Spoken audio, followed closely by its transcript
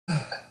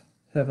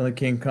Heavenly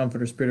King,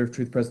 Comforter, Spirit of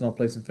Truth, present in all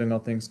places and filling all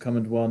things, come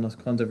and dwell in us,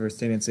 cleanse our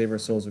sin and save our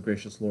souls, O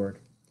gracious Lord.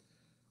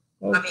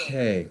 I mean,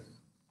 Okay,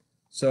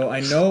 so I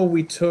know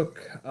we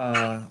took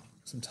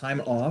some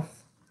time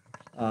off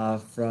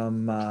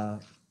from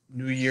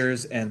New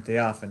Year's and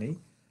Theophany.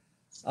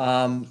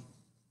 Um,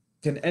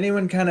 can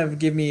anyone kind of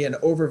give me an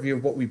overview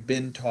of what we've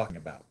been talking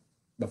about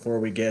before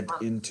we get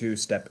into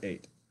step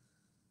 8?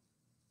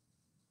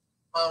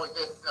 well, we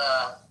did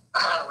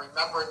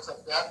remembrance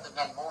of death and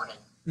then mourning.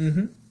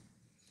 Mm-hmm.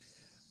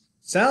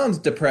 Sounds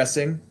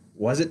depressing.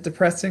 Was it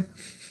depressing?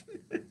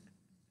 Not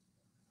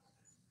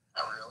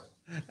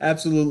really.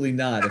 Absolutely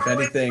not. If Oh,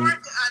 it's anything,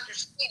 hard to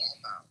understand,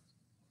 though.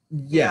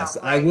 yes,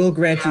 Yeah, I right. will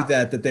grant you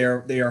Yeah. that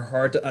they are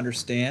hard to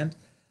understand.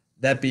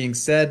 That being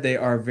said, they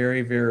are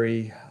very,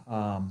 very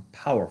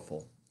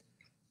powerful.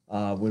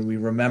 When we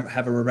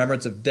have a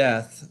remembrance of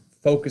death,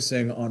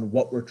 focusing on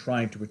what we're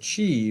trying to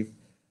achieve,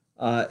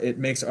 it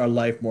makes our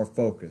life more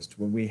focused.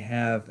 When we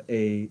have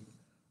a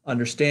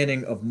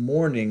understanding of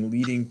mourning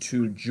leading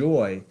to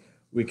joy,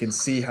 we can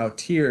see how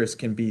tears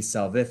can be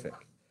salvific.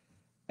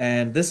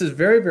 And this is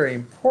very, very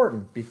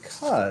important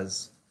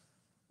because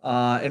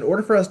in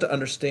order for us to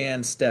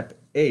understand step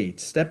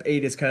 8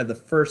 is kind of the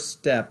first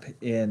step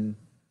in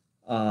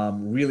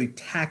really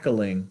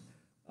tackling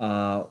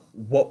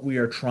what we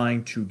are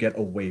trying to get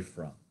away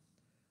from.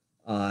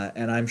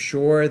 And I'm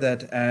sure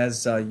that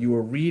as you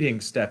were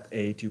reading step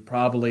 8, you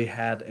probably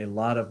had a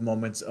lot of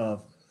moments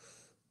of,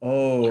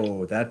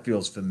 oh, that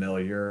feels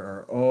familiar,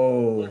 or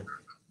oh,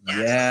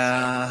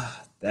 yeah,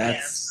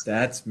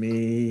 that's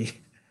me.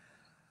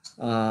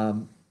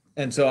 Um,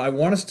 and so I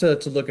want us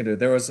to look into it.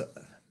 There was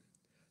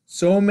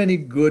so many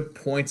good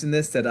points in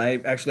this that I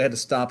actually had to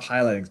stop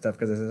highlighting stuff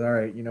because I said, all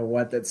right, you know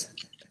what? That's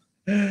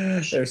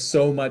there's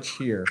so much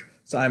here.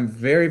 So I'm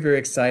very, very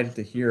excited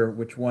to hear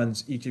which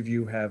ones each of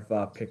you have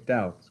picked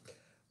out.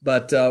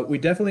 But we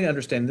definitely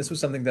understand this was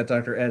something that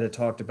Dr. Ed had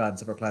talked about in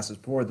several classes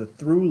before, the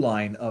through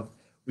line of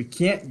we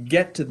can't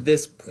get to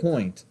this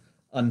point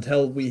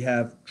until we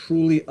have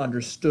truly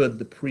understood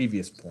the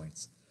previous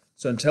points.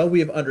 So until we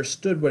have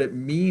understood what it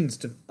means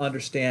to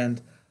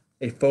understand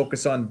a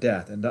focus on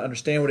death and to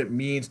understand what it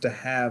means to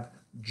have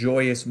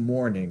joyous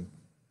mourning,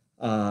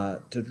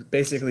 to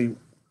basically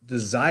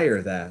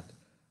desire that,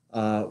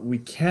 we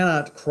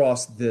cannot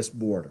cross this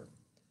border.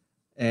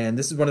 And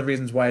this is one of the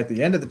reasons why at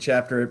the end of the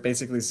chapter it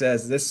basically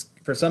says this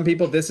for some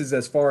people this is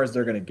as far as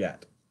they're going to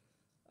get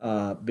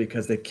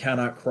because they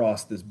cannot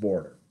cross this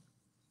border.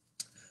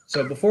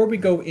 So before we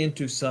go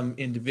into some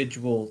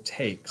individual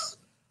takes,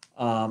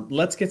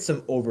 let's get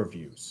some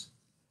overviews.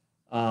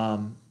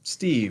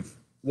 Steve,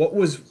 what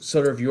was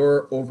sort of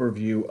your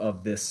overview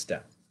of this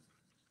step?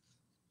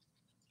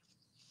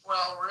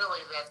 Well, really,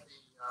 that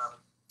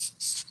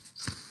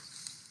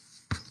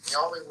the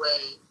only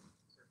way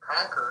to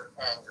conquer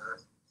anger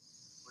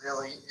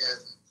really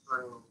is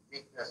through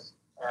meekness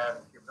and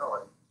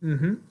humility.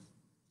 Mm-hmm.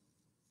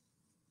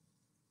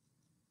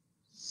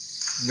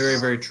 Very,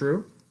 very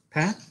true.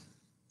 Pat?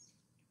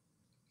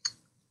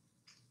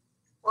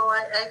 Well,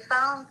 I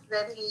found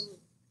that he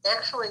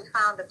actually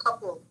found a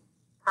couple of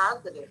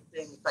positive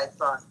things, I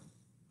thought,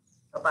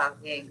 about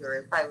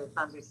anger, if I was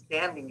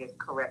understanding it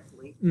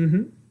correctly.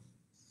 Mm-hmm.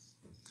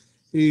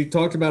 You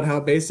talked about how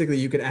basically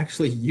you could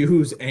actually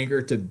use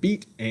anger to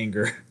beat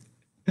anger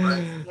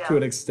Right. to Yeah.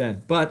 an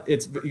extent, but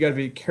it's you got to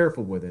be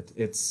careful with it.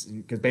 It's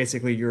because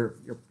basically you're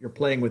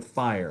playing with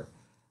fire,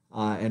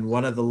 and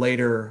one of the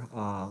later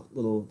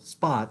little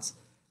spots,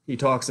 he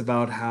talks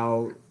about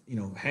how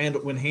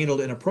when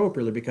handled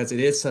inappropriately, because it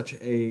is such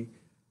a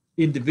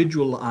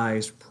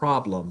individualized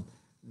problem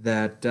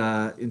that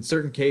in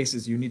certain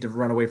cases you need to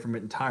run away from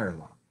it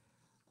entirely.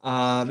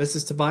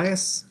 Mrs.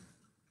 Tobias,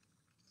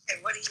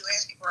 And what are you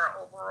asking for our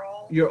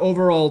overall? your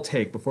overall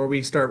take before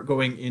we start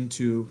going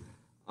into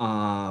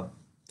uh,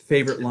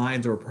 favorite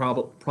lines or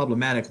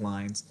problematic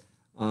lines.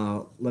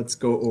 Let's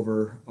go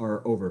over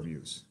our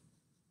overviews.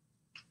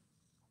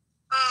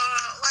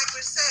 Like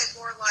we said,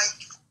 more like,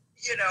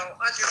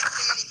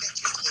 understanding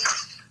that you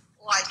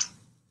can't, like,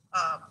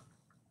 um,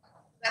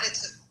 that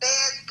it's a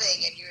bad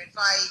thing and you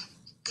invite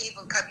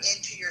evil come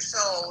into your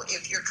soul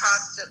if you're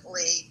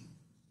constantly,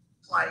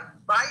 like,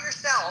 by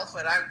yourself,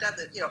 and I've done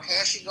the,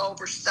 hashing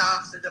over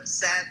stuff and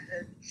upset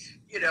and,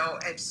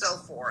 and so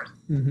forth.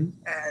 Mm-hmm.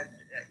 And,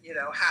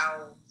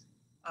 how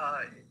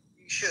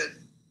you should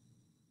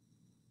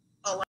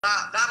not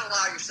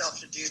allow yourself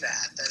to do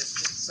that. That is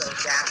just so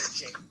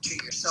damaging to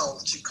your soul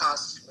to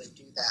constantly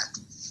do that.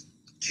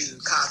 To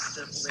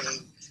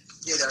constantly,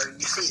 you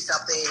see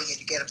something and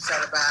you get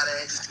upset about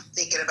it,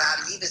 thinking about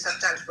it, even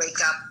sometimes wake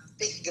up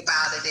thinking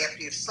about it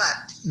after you've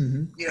slept,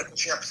 Mm-hmm.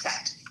 Because you're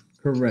upset.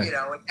 Correct.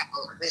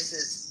 This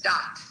is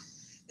not,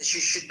 that you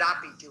should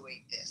not be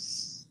doing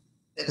this.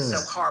 That is so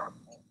Correct.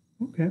 horrible.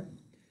 Okay.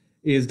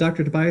 Is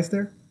Dr. Tobias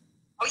there?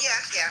 Oh,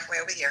 yeah, way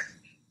over here.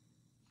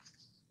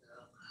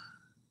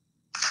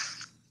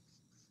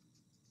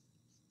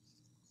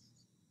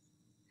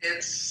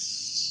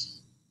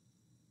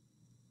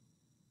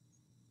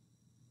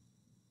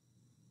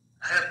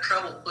 I have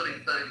trouble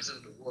putting things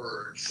into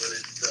words,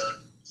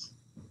 but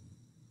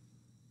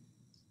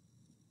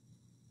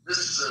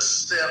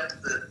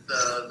concept that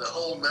the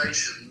whole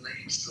nation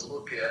needs to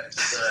look at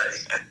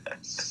today.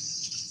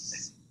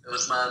 It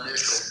was my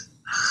initial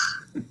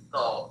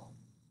thought.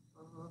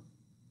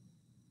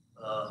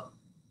 That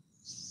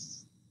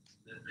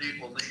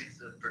people need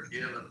to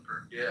forgive and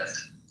forget.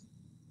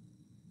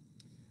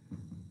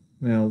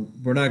 Well,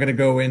 we're not going to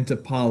go into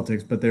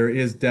politics, but there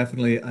is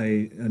definitely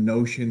a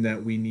notion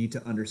that we need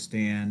to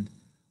understand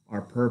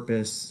our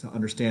purpose, to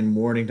understand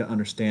mourning, to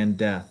understand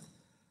death.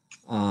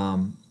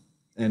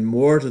 And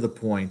more to the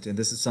point, and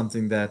this is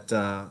something that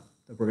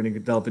we're going to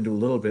delve into a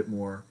little bit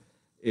more,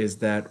 is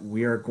that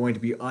we are going to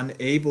be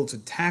unable to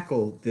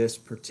tackle this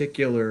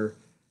particular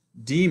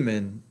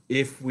demon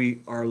if we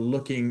are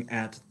looking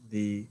at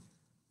the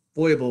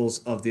foibles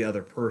of the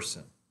other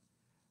person.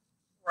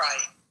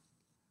 Right.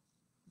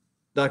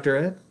 Dr.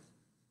 Ed?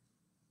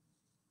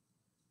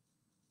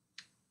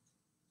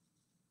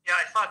 Yeah,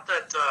 I thought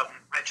that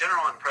my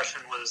general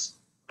impression was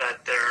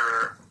that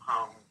there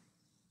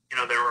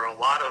were a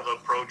lot of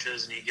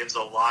approaches, and he gives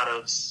a lot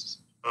of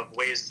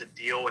ways to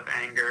deal with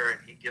anger,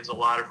 and he gives a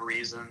lot of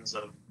reasons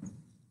of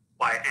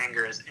why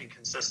anger is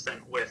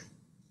inconsistent with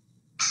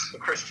the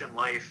Christian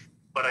life.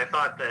 But I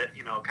thought that,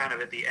 kind of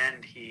at the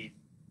end, he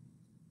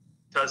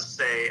does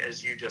say,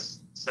 as you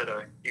just said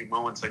a few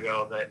moments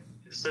ago, that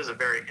this is a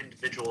very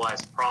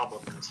individualized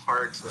problem, and it's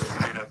hard to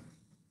kind of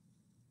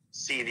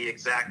see the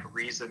exact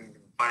reason,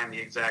 find the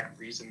exact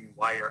reason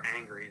why you're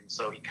angry. And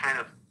so he kind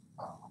of,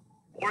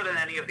 more than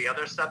any of the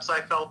other steps, I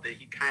felt that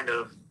he kind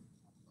of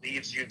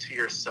leaves you to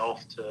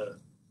yourself to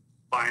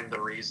find the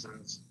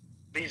reasons,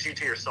 leaves you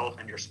to yourself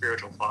and your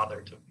spiritual father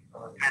to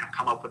kind of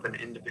come up with an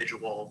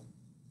individual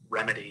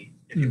remedy,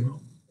 if you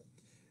will.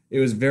 It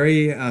was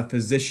very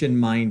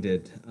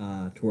physician-minded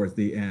towards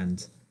the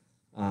end,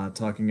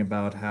 talking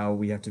about how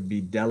we have to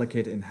be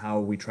delicate in how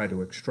we try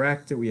to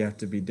extract it. We have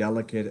to be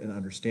delicate in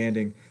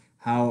understanding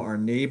how our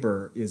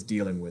neighbor is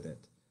dealing with it.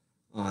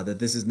 That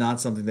this is not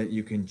something that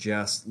you can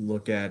just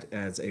look at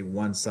as a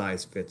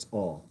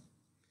one-size-fits-all.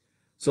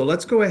 So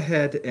let's go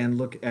ahead and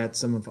look at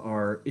some of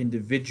our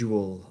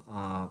individual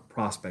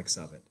prospects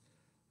of it.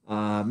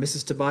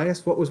 Mrs.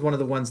 Tobias, what was one of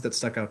the ones that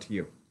stuck out to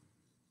you?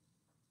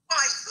 Well,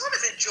 I sort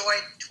of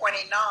enjoyed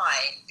 29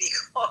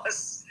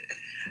 because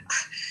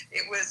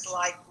it was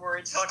like where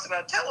he talks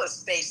about, tell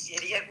us, space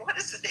idiot, what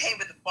is the name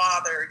of the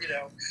father,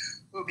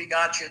 who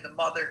begot you, and the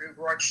mother who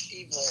brought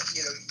evil,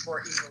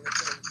 brought evil into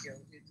the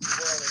world. And he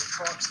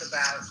talks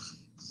about,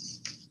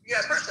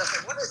 first I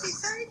said, what does he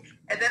say?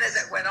 And then as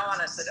it went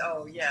on, I said,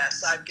 oh,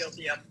 yes, I'm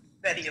guilty of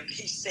many of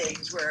these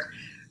things where,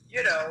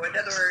 in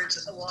other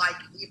words, like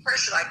the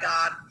impression I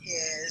got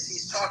is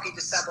he's talking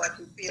to someone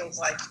who feels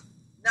like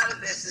none of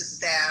this is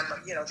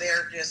them,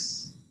 they're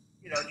just,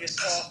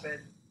 just off and,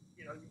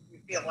 you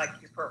feel like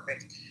you're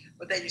perfect.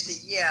 But then you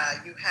see,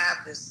 you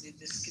have this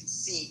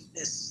conceit,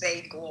 this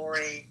vain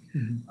glory,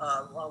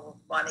 love of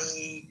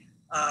money,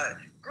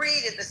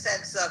 greed in the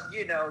sense of,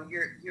 you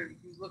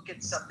look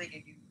at something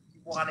and you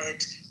want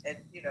it, and,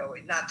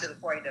 not to the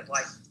point of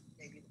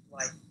maybe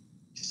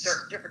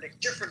certain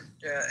different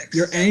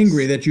You're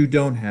angry that you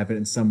don't have it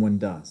and someone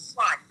does.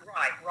 Right. And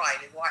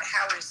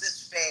how is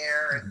this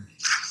fair, and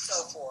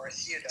so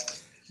forth,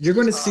 You're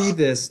going to see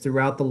this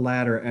throughout the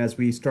ladder as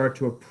we start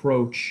to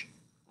approach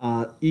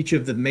each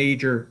of the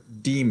major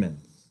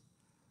demons.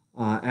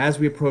 As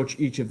we approach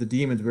each of the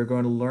demons, we're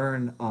going to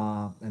learn,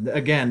 and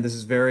again, this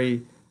is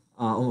very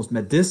almost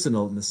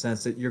medicinal in the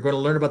sense that you're going to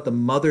learn about the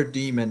mother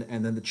demon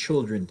and then the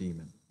children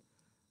demon.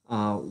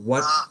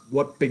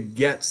 What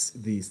begets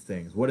these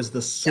things? What is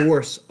the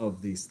source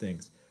of these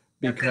things?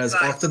 Because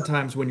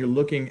oftentimes when you're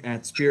looking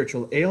at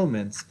spiritual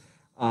ailments,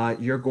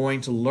 you're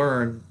going to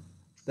learn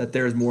that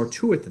there is more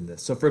to it than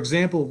this. So, for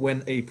example,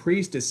 when a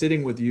priest is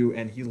sitting with you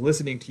and he's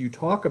listening to you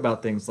talk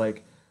about things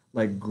like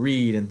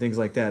greed and things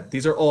like that,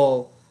 these are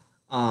all,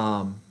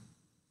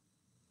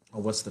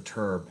 what's the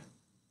term?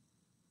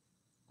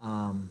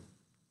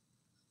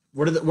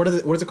 What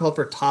is it called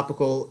for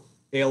topical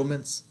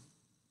ailments?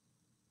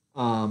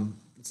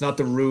 It's not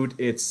the root.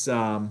 It's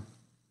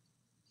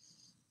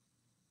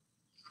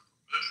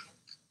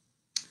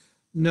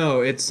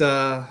no. It's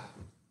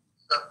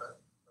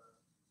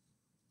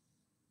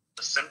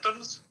The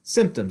symptoms.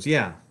 Symptoms.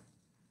 Yeah.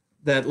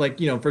 That,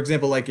 for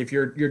example, if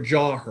your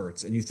jaw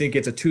hurts and you think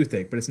it's a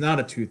toothache, but it's not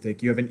a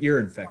toothache. You have an ear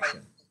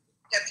infection.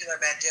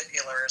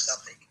 mandibular or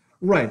something.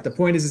 Right. The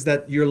point is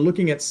that you're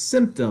looking at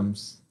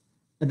symptoms,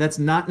 and that's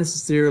not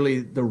necessarily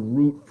the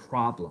root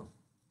problem.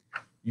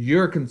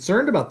 You're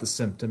concerned about the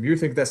symptom. You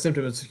think that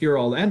symptom is here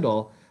all end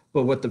all,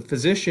 but what the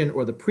physician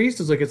or the priest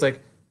is like, it's like,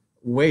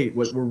 wait,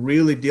 what we're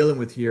really dealing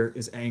with here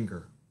is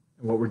anger.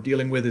 And what we're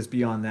dealing with is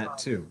beyond that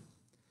too.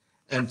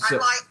 And so,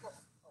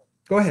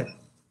 go ahead.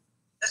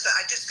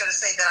 I'm just going to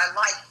say that I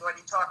like what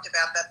he talked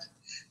about, that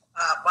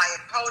my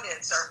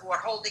opponents who are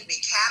holding me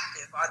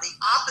captive are the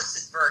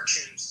opposite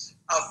virtues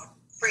of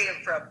freedom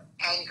from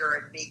anger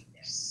and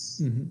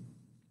meekness. Mm-hmm.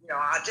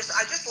 I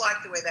just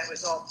like the way that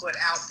was all put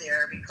out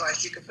there,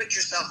 because you can put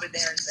yourself in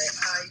there and say,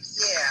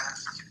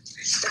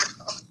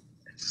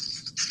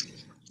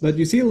 But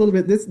you see a little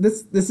bit, this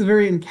is a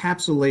very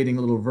encapsulating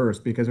little verse,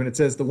 because when it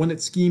says the one that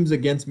schemes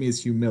against me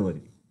is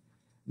humility.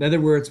 In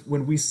other words,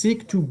 when we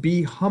seek to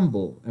be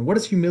humble, and what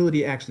does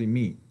humility actually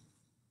mean?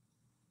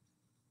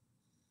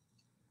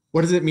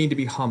 What does it mean to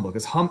be humble?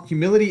 Because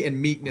humility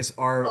and meekness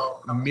are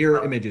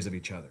mirror images of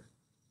each other.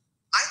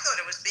 I thought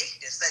it was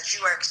meekness, that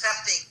you are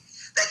accepting,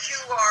 that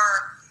you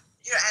are,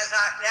 you know,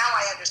 now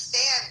I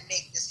understand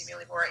meekness,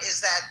 humility more,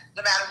 is that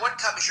no matter what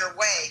comes your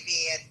way, be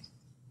it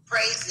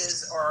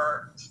praises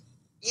or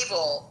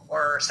evil,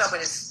 or someone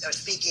is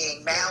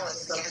speaking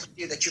malice against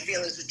you that you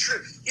feel is the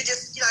truth, you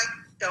just, you know,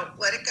 don't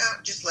let it go.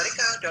 Just let it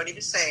go. Don't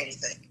even say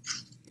anything.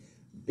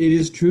 It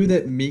is true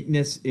that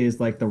meekness is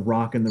like the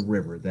rock in the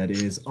river that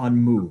is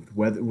unmoved.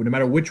 No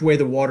matter which way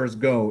the waters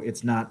go,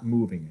 it's not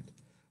moving it.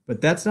 But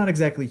that's not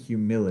exactly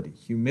humility.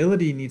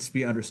 Humility needs to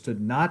be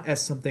understood not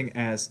as something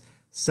as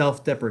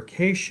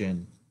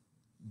self-deprecation,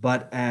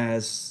 but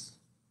as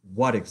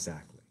what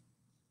exactly?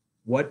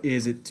 What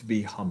is it to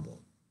be humble?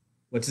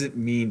 What does it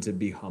mean to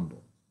be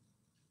humble?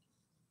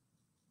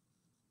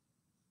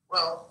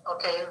 Well,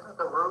 okay, isn't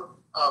the root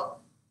of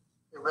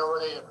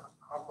humility and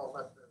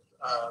humbleness is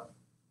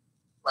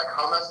like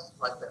hummus,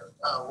 like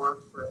the word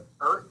for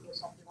earth or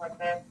something like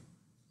that?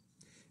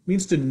 It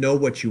means to know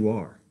what you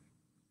are.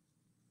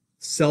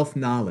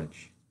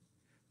 Self-knowledge.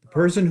 The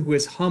person who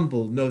is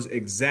humble knows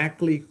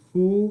exactly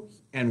who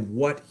and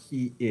what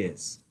he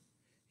is.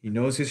 He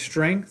knows his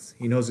strengths,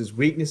 he knows his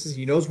weaknesses,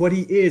 he knows what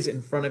he is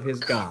in front of his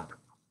God.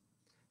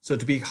 So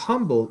to be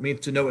humble means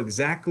to know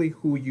exactly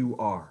who you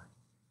are,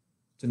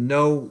 to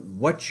know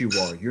what you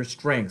are, your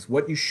strengths,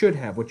 what you should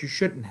have, what you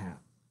shouldn't have.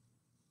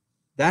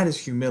 That is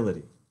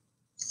humility.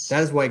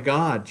 That is why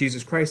God,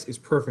 Jesus Christ, is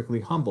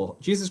perfectly humble.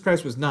 Jesus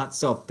Christ was not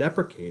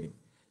self-deprecating.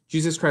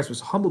 Jesus Christ was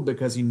humble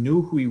because he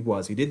knew who he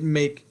was. He didn't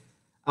make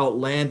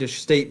outlandish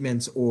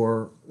statements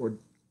or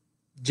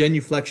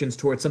genuflections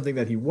towards something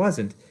that he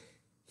wasn't.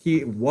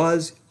 He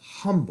was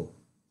humble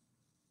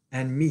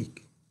and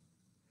meek.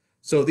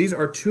 So these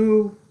are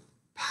two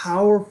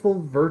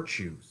powerful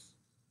virtues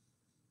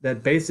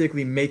that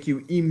basically make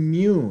you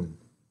immune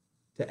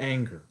to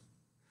anger.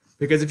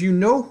 Because if you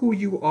know who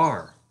you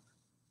are,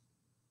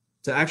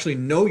 to actually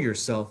know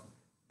yourself,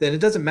 then it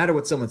doesn't matter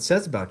what someone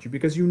says about you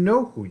because you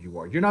know who you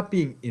are. You're not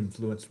being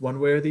influenced one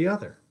way or the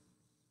other.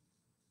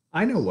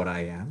 I know what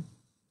I am.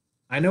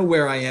 I know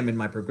where I am in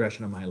my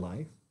progression of my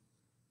life.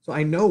 So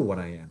I know what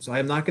I am. So I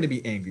am not going to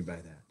be angry by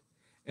that.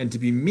 And to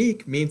be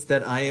meek means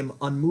that I am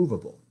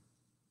unmovable.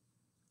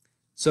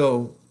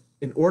 So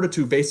in order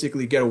to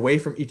basically get away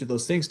from each of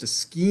those things, to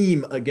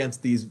scheme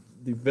against the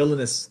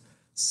villainous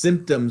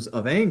symptoms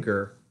of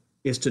anger,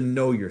 is to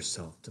know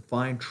yourself, to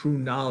find true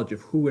knowledge of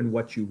who and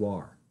what you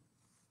are.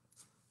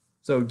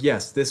 So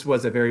yes, this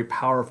was a very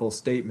powerful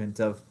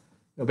statement of,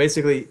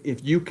 basically,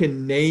 if you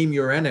can name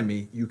your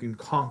enemy, you can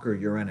conquer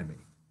your enemy.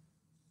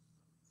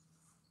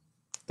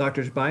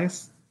 Dr.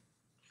 Tobias?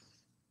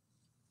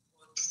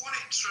 Well,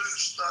 22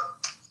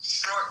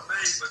 struck me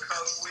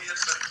because we had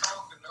been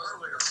talking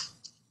earlier,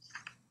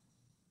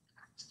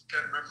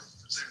 can't remember if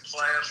it was in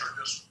class or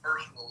just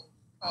personal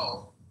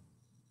talk,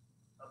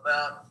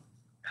 about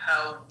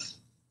how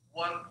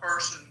one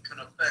person can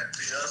affect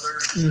the other,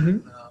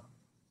 and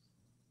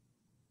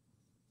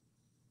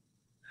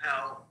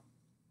how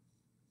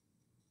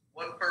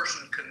one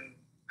person can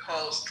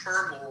cause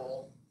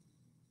turmoil,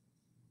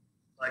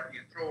 like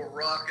you throw a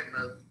rock in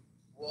the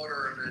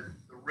water and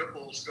the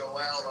ripples go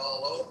out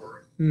all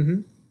over.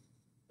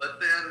 But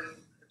then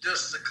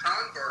just the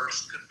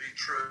converse could be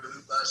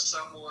true by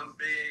someone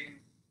being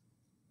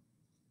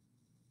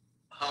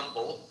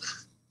humble,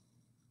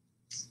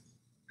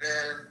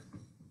 and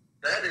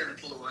that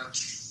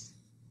influence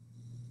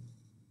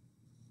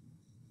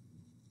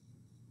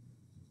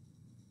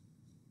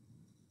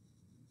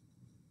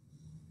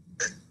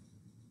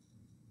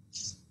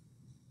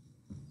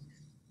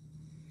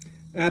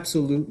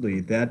Absolutely.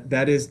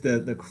 That is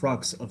the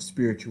crux of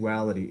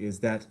spirituality, is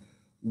that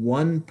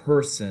one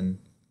person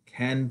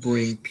can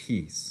bring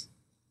peace.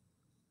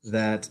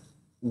 That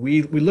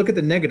we look at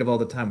the negative all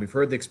the time. We've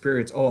heard the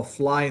experience, a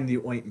fly in the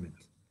ointment.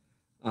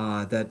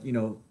 That,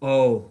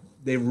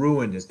 they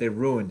ruined it. They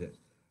ruined it.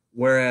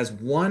 Whereas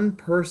one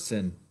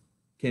person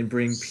can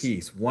bring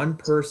peace. One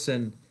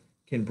person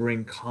can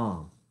bring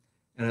calm.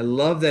 And I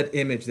love that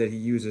image that he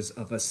uses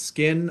of a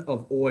skin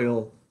of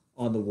oil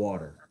on the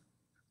water.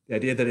 The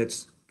idea that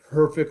it's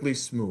perfectly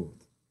smooth.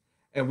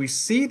 And we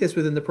see this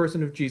within the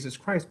person of Jesus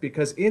Christ,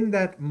 because in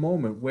that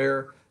moment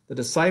where the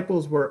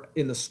disciples were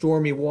in the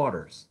stormy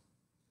waters,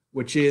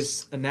 which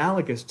is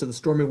analogous to the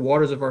stormy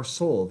waters of our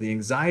soul, the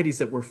anxieties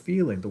that we're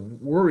feeling, the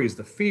worries,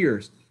 the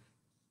fears,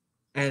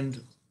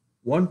 and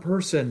one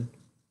person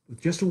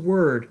with just a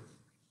word,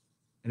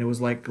 and it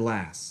was like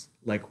glass,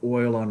 like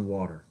oil on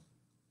water,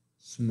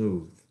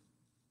 smooth.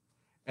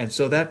 And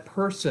so that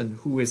person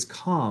who is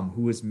calm,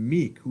 who is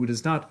meek, who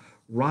does not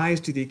rise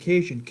to the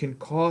occasion, can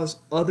cause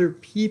other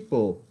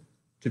people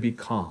to be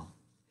calm.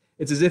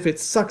 It's as if it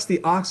sucks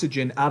the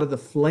oxygen out of the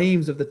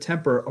flames of the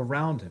temper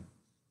around him.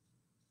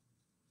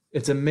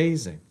 It's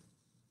amazing.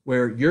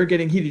 where you're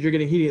getting heated,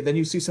 and then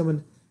you see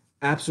someone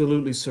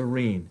absolutely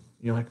serene.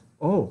 And you're like,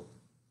 oh,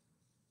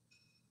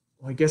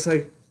 well, I guess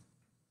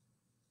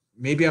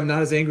maybe I'm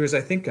not as angry as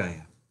I think I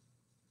am.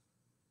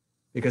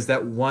 Because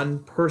that one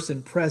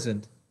person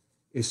present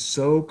is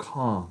so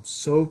calm,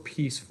 so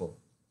peaceful,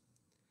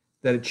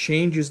 that it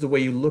changes the way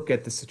you look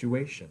at the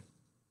situation.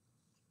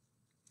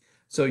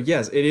 So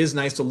yes, it is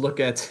nice to look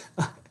at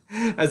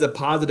as a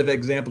positive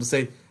example to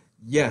say,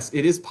 yes,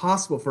 it is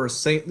possible for a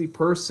saintly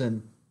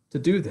person to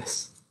do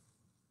this.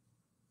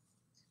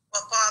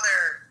 Well,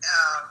 Father,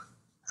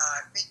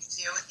 I think it's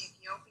the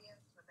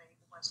Ethiopians when they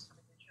once come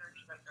into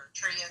church, but they're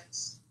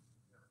Trians.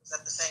 Is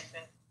that the same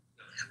thing?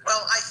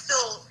 Well, I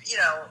still,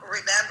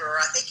 remember.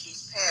 I think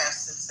he's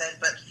passed since then,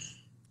 but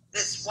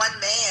this one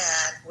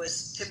man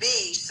was to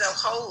me so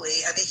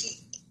holy. I mean,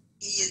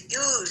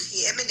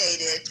 he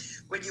emanated.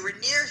 When you were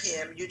near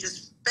him, you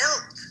just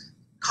felt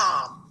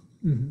calm.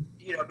 Mm-hmm.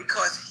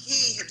 Because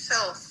he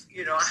himself,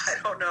 I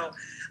don't know.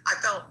 I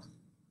felt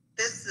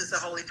this is a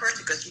holy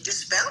person because you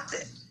just felt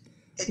it.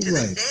 And to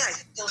this day, I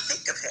still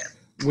think of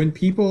him. When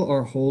people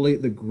are holy,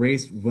 the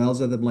grace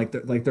wells out of them like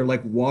they're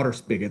like water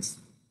spigots,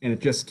 and it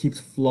just keeps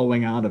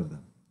flowing out of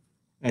them.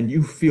 And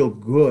you feel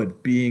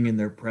good being in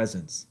their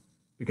presence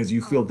because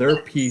you feel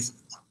their peace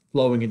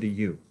flowing into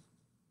you.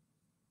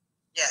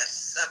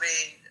 Yes, I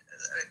mean,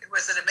 it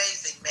was an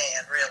amazing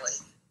man, really.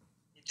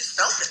 You just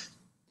felt it.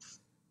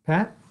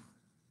 Pat?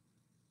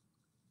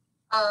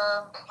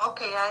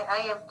 Okay,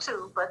 I am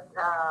too, but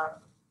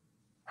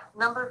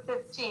number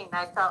 15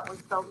 I thought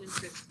was so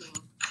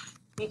interesting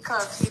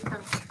because he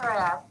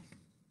contrasts,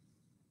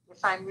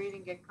 if I'm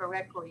reading it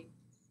correctly,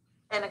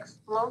 an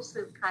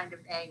explosive kind of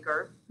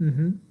anger,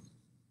 Mm-hmm.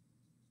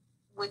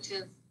 which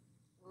is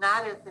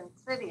not as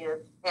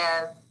insidious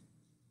as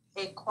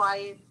a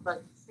quiet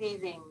but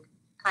seething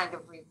kind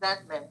of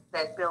resentment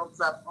that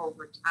builds up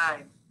over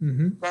time.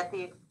 Mm-hmm. That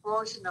the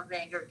explosion of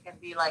anger can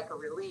be like a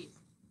release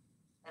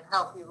and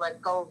help you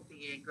let go of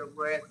the anger,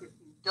 whereas if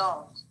you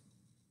don't,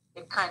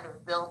 it kind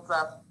of builds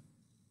up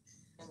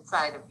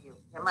inside of you.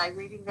 Am I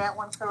reading that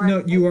one correctly?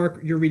 No,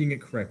 you're reading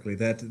it correctly.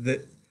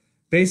 That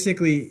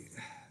basically,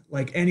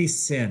 like any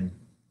sin,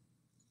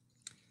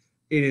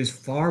 it is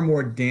far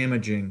more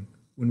damaging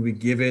when we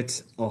give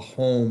it a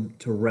home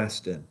to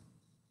rest in.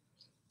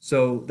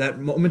 So that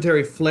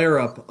momentary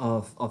flare-up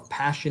of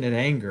passionate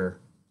anger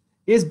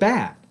is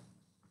bad,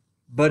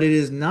 but it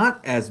is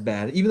not as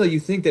bad, even though you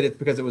think that it's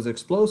because it was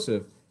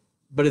explosive,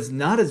 but it's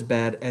not as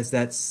bad as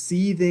that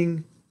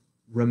seething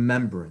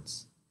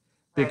remembrance.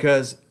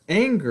 Because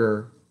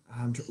anger,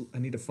 I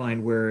need to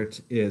find where it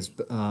is,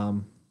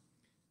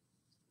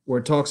 where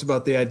it talks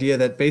about the idea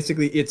that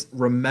basically it's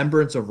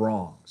remembrance of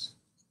wrongs.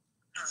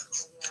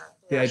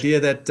 The idea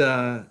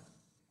that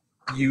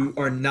you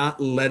are not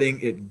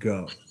letting it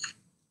go.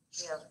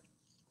 Yeah.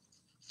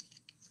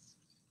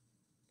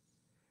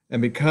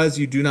 And because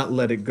you do not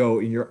let it go,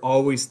 and you're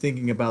always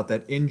thinking about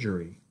that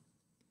injury.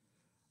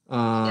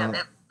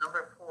 That's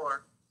number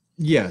 4.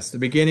 Yes, the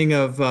beginning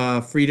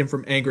of freedom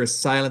from anger is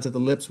silence at the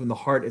lips when the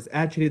heart is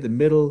agitated. The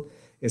middle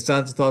is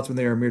silence of thoughts when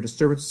they are mere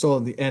disturbance of soul.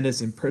 And the end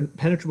is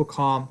impenetrable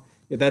calm.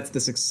 Yeah, that's the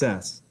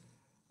success.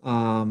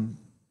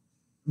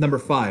 Number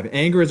 5,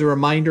 anger is a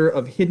reminder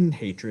of hidden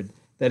hatred.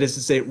 That is to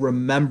say,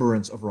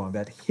 remembrance of wrong,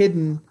 that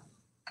hidden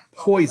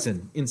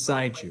poison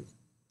inside you.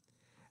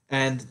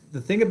 And the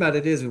thing about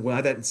it is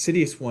why that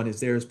insidious one is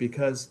there is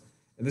because,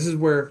 and this is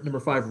where number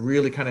 5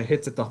 really kind of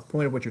hits at the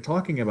point of what you're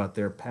talking about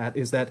there, Pat,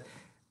 is that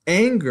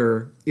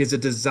anger is a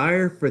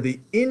desire for the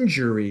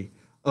injury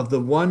of the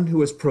one who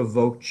has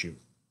provoked you.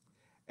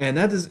 And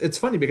it's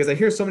funny because I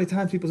hear so many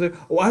times people say,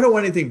 oh, I don't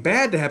want anything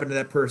bad to happen to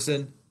that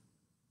person.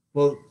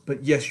 Well,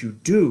 but yes, you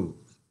do,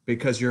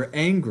 because you're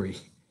angry.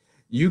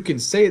 You can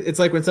say it's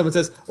like when someone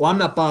says, oh, I'm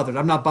not bothered.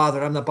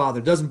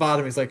 It doesn't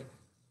bother me. It's like,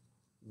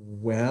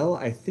 well,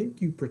 I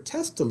think you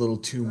protest a little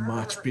too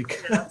much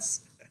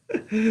because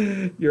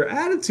your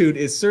attitude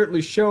is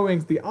certainly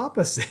showing the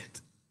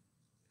opposite.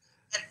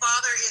 And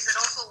Father, is it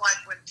also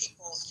like when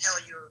people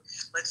tell you,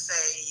 let's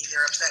say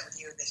they're upset with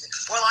you, and they say,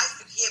 well, I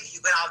forgive you,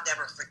 but I'll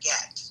never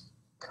forget.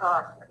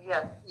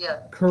 Yeah.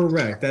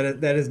 Correct.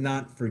 That is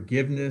not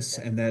forgiveness,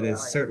 and that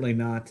is certainly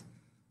not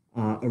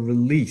a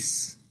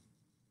release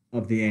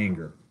of the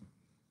anger.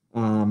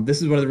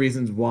 This is one of the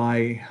reasons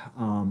why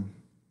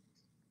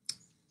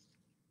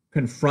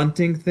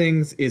confronting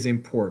things is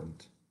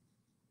important.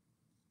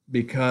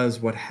 Because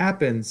what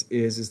happens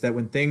is that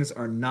when things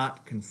are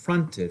not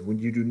confronted, when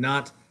you do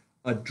not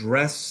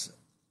address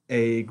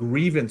a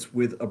grievance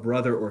with a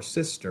brother or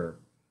sister,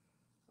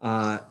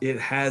 it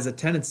has a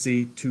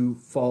tendency to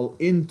fall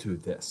into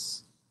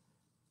this.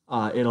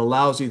 It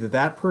allows either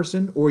that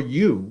person or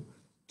you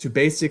to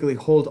basically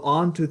hold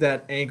on to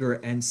that anger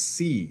and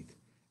seethe.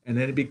 And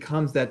then it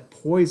becomes that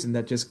poison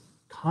that just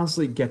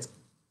constantly gets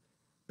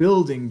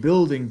building.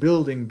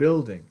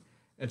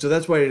 And so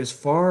that's why it is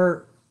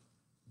far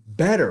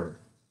better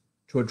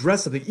to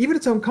address something, even if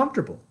it's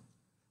uncomfortable.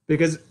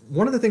 Because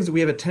one of the things that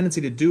we have a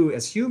tendency to do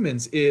as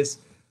humans is,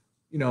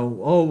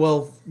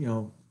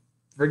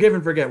 forgive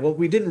and forget. Well,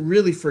 we didn't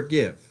really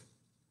forgive,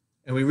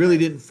 and we really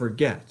didn't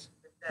forget.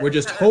 We're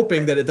just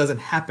hoping that it doesn't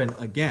happen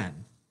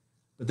again.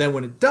 But then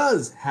when it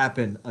does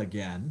happen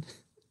again,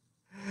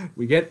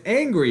 we get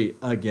angry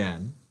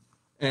again.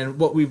 And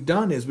what we've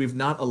done is we've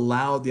not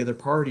allowed the other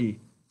party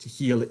to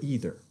heal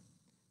either.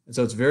 And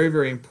so it's very,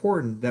 very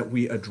important that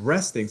we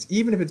address things,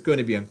 even if it's going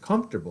to be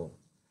uncomfortable,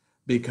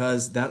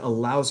 because that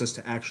allows us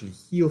to actually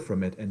heal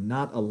from it and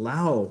not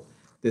allow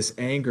this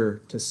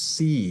anger to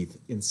seethe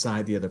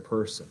inside the other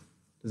person.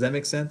 Does that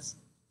make sense?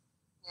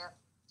 Yeah.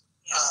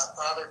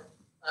 Father,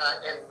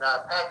 in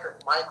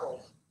Patrick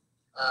Michael's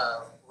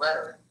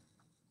letter,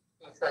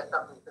 he said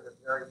something to this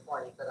very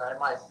point. He said, I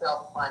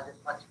myself find it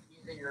much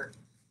easier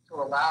to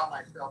allow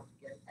myself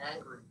to get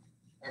angry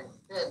and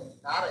sin,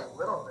 not a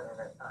little bit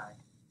at a time,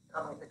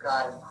 coming to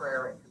God in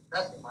prayer and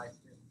confessing my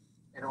sin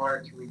in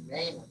order to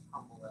remain as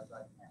humble as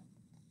I can.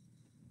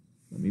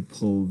 Let me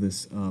pull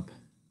this up.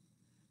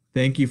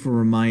 Thank you for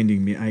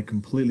reminding me. I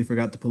completely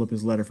forgot to pull up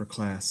his letter for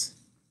class.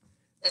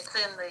 It's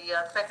in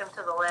the second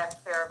to the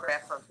last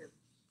paragraph of his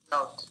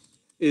note.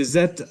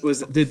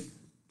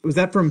 Was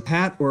that from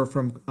Pat or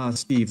from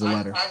Steve, the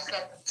letter? I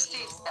sent it to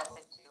you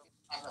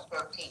on the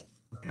 13th.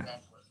 Okay.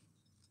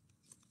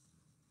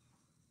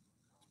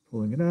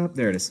 Pulling it up.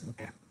 There it is.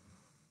 Okay.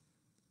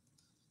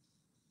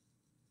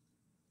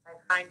 I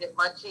find it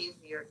much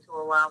easier to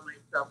allow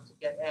myself to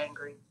get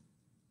angry.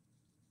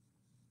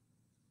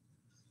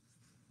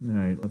 All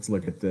right, let's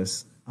look at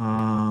this.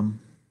 Actually,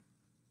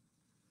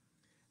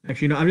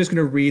 no, I'm just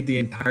going to read the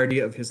entirety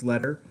of his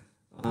letter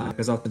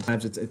because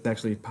oftentimes it's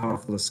actually a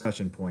powerful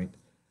discussion point.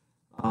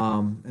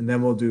 And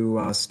then we'll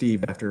do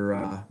Steve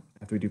after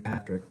we do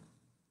Patrick.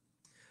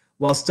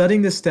 While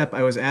studying this step,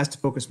 I was asked to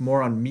focus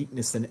more on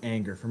meekness than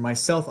anger. For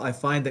myself, I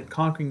find that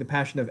conquering the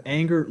passion of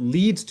anger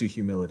leads to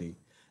humility.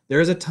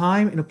 There is a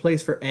time and a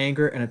place for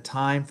anger and a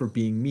time for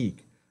being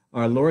meek.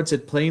 Our Lord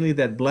said plainly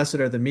that blessed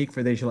are the meek,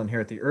 for they shall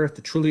inherit the earth.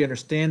 To truly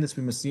understand this,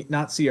 we must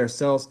not see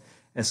ourselves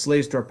as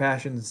slaves to our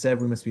passions.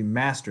 Instead, we must be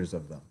masters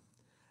of them.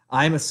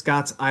 I am a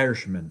Scots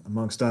Irishman,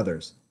 amongst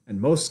others, and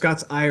most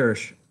Scots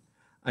Irish.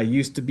 I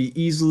used to be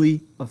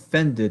easily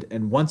offended,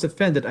 and once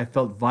offended, I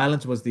felt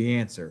violence was the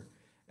answer.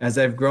 As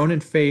I've grown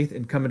in faith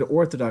and come into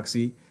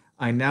orthodoxy,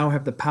 I now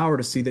have the power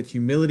to see that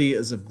humility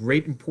is of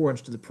great importance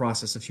to the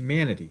process of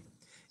humanity.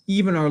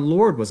 Even our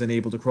Lord was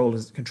unable to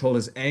control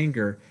his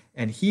anger,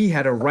 and he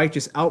had a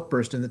righteous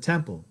outburst in the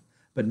temple.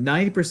 But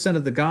 90%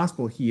 of the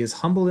gospel, he is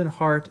humble in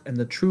heart and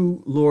the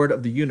true Lord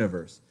of the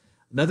universe.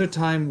 Another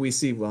time we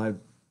see, well, I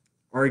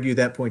argue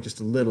that point just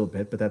a little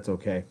bit, but that's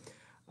okay.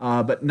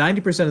 But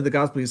 90% of the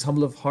gospel, he is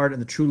humble of heart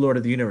and the true Lord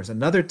of the universe.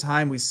 Another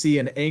time we see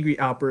an angry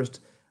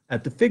outburst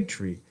at the fig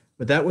tree,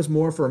 but that was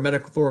more for a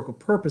metaphorical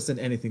purpose than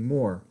anything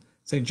more.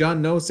 St.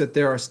 John notes that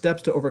there are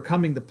steps to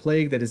overcoming the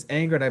plague that is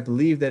anger, and I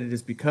believe that it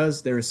is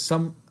because there is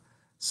some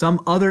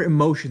other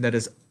emotion that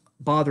is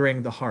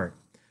bothering the heart.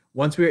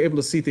 Once we are able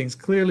to see things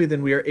clearly,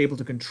 then we are able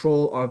to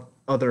control our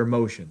other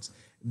emotions.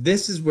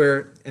 This is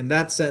where, in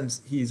that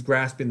sense, he's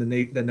grasping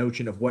the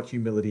notion of what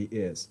humility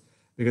is.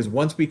 Because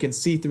once we can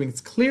see things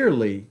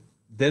clearly,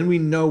 then we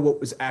know what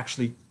was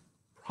actually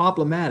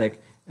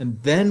problematic,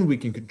 and then we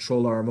can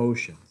control our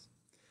emotions.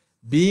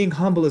 Being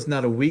humble is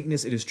not a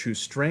weakness, it is true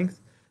strength.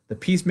 The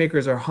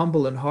peacemakers are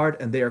humble in heart,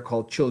 and they are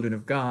called children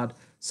of God.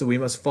 So we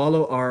must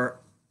allow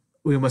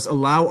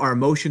our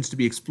emotions to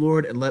be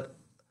explored and let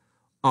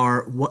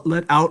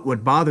out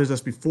what bothers us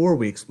before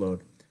we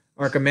explode.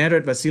 Our commander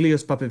at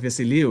Vasilios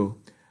Papavasiliou,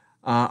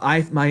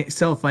 I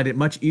myself find it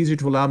much easier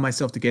to allow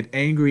myself to get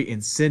angry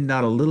and sin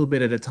not a little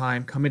bit at a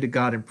time, coming to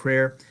God in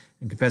prayer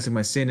and confessing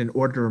my sin in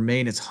order to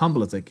remain as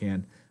humble as I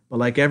can. But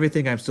like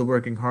everything, I'm still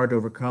working hard to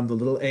overcome the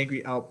little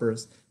angry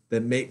outbursts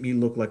that make me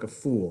look like a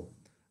fool.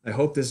 I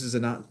hope this is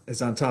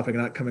on topic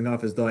and not coming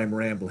off as though I'm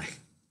rambling.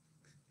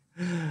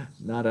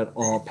 Not at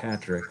all,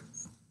 Patrick.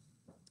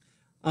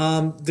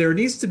 There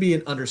needs to be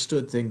an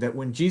understood thing that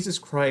when Jesus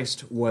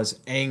Christ was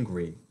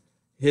angry,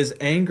 his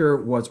anger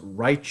was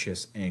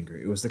righteous anger.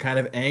 It was the kind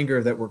of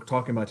anger that we're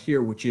talking about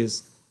here, which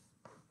is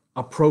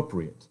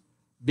appropriate.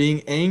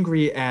 Being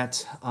angry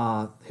at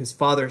his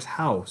father's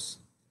house,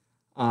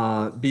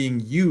 being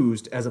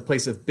used as a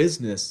place of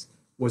business,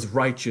 was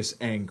righteous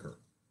anger.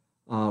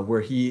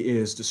 Where he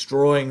is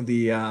destroying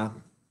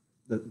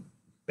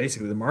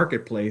basically the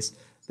marketplace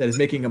that is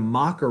making a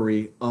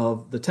mockery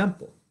of the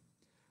temple.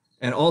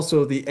 And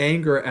also the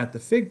anger at the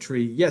fig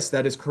tree, yes,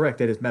 that is correct.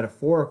 That is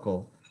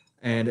metaphorical.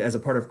 And as a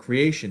part of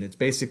creation, it's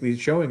basically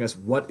showing us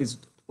what is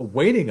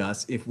awaiting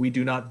us if we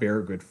do not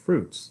bear good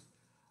fruits.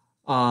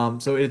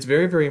 So it's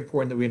very, very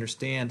important that we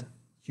understand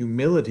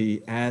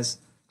humility as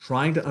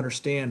trying to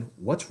understand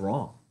what's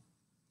wrong.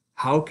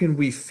 How can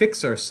we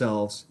fix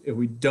ourselves if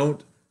we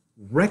don't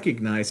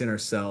recognize in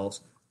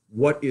ourselves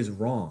what is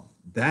wrong?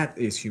 That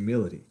is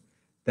humility.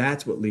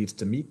 That's what leads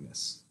to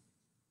meekness.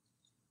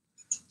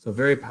 So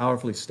very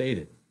powerfully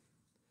stated.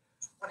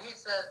 When he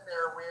says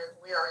there,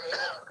 we are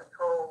able to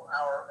control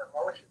our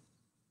emotions.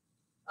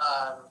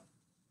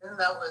 Is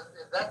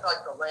that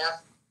like the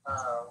last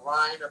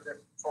line of this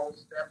whole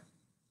step?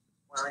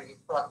 where he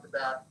talked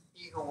about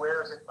he who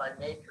wears it by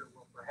nature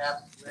will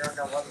perhaps wear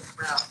no other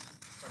crown,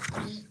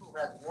 but he who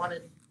has won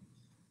it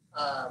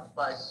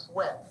by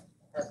sweat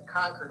has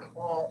conquered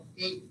all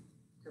 8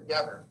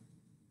 together.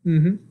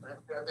 Mm-hmm.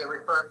 They're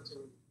referring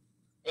to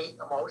 8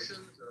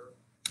 emotions or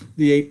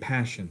The 8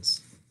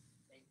 passions,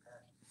 8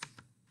 passions.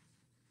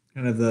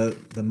 kind of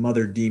the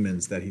mother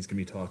demons that he's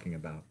going to be talking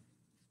about.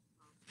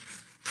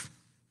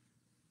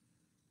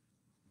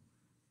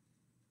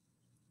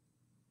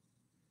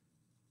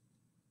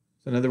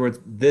 So in other words,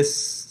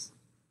 this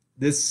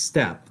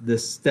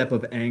step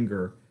of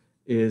anger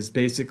is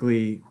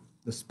basically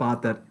the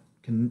spot that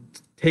can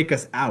take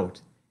us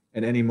out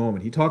at any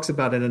moment. He talks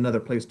about it in another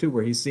place too,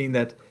 where he's seen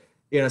that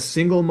in a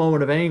single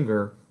moment of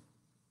anger,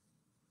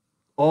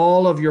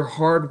 all of your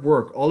hard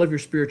work, all of your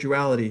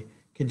spirituality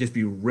can just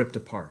be ripped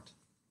apart.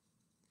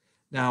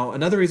 Now,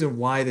 another reason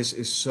why this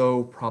is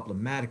so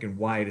problematic and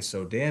why it is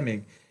so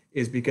damning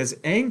is because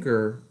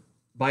anger,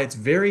 by its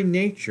very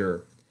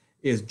nature,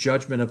 is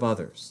judgment of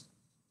others.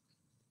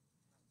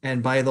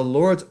 And by the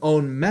Lord's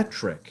own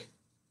metric,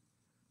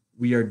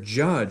 we are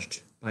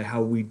judged by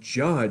how we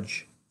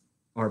judge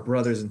our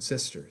brothers and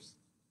sisters.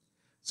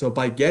 So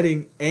by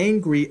getting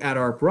angry at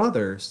our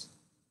brothers,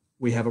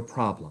 we have a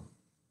problem.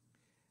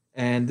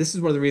 And this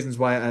is one of the reasons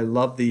why I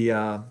love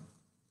the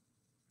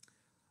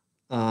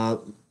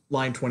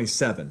line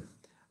 27.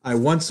 I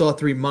once saw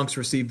 3 monks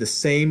receive the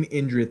same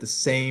injury at the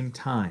same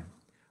time.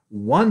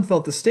 One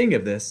felt the sting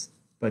of this,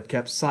 but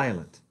kept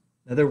silent.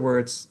 In other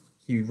words,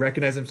 he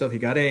recognized himself, he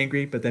got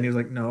angry, but then he was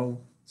like, no,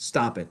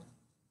 stop it.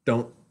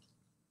 Don't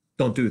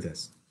do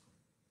this.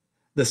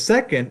 The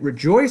second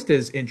rejoiced at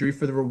his injury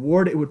for the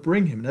reward it would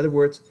bring him. In other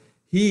words,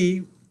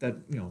 he that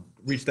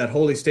reached that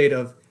holy state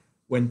of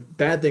when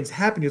bad things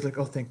happen, he was like,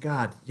 oh, thank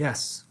God.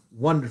 Yes,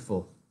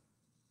 wonderful.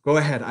 Go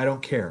ahead. I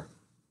don't care.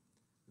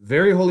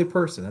 Very holy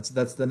person.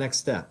 That's the next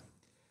step.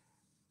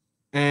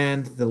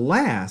 And the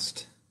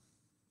last,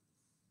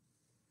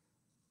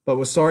 but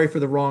was sorry for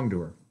the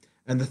wrongdoer.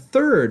 And the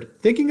third,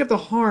 thinking of the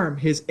harm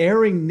his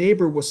erring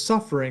neighbor was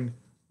suffering,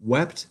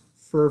 wept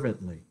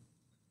fervently.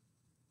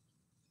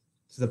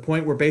 To the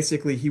point where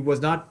basically he was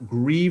not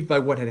grieved by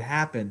what had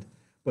happened,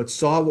 but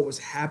saw what was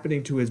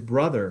happening to his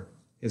brother,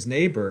 his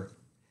neighbor,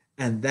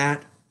 and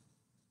that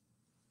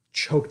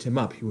choked him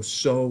up. He was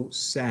so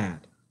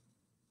sad.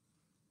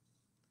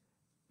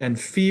 And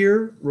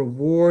fear,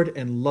 reward,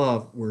 and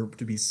love were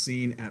to be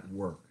seen at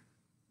work.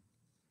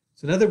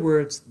 So in other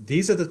words,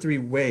 these are the 3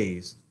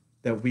 ways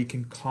that we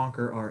can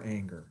conquer our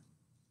anger.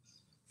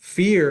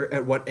 Fear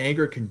at what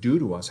anger can do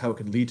to us, how it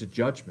can lead to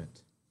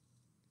judgment.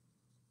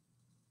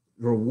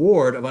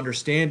 Reward of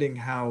understanding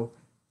how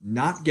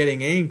not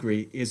getting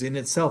angry is in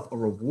itself a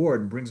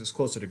reward and brings us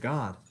closer to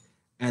God.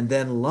 And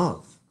then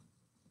love.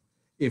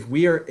 If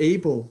we are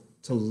able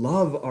to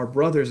love our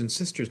brothers and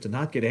sisters, to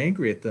not get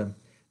angry at them,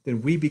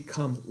 then we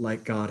become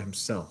like God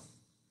himself.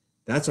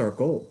 That's our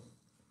goal.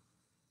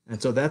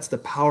 And so that's the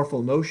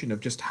powerful notion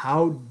of just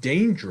how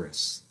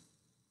dangerous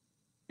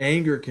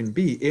anger can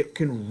be. It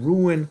can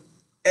ruin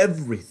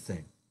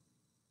everything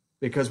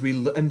because we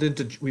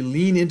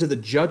lean into the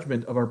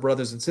judgment of our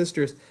brothers and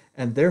sisters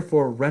and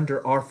therefore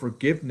render our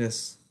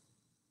forgiveness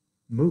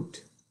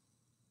moot.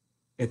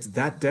 It's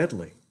that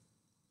deadly.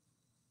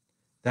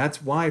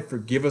 That's why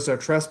forgive us our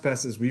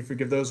trespasses, we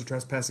forgive those who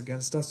trespass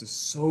against us is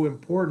so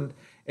important,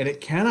 and it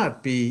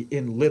cannot be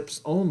in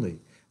lips only.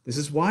 This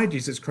is why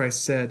Jesus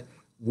Christ said,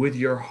 with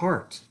your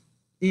heart,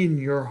 in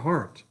your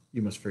heart,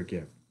 you must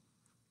forgive.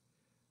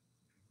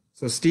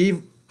 So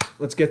Steve,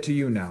 let's get to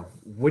you now.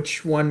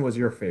 Which one was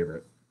your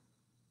favorite?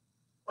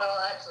 Well,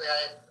 actually,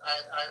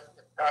 I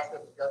passed it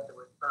to go to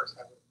it first.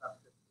 I didn't have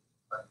to,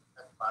 but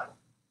that's fine.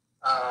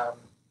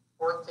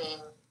 14,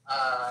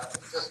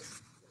 it's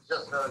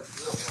just very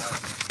beautiful,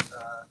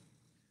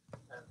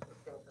 and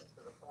succinct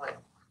to the point.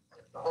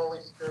 If the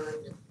Holy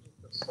Spirit is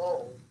the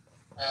soul,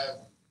 as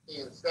he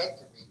is said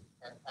to be,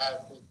 and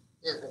as he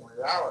is in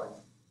reality,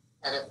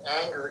 and if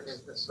anger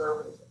is the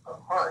servant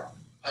of heart,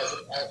 as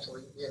it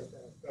actually is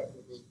and is said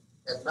to be,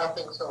 then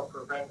nothing so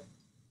prevents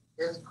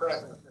his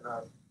presence in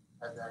us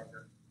as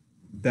anger.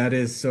 That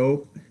is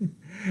so,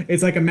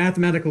 it's like a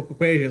mathematical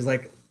equation. It's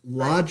like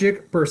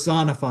logic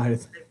personified.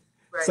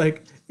 It's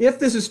like, if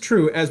this is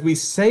true, as we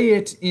say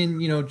it in,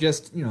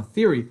 just,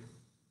 theory,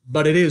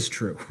 but it is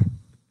true.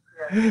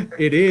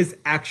 It is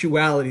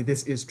actuality.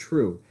 This is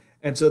true.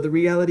 And so the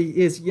reality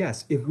is,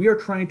 yes, if we are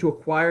trying to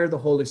acquire the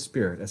Holy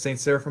Spirit, as St.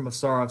 Seraphim of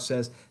Sarov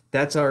says,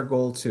 that's our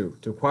goal too.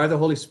 To acquire the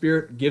Holy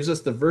Spirit gives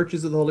us the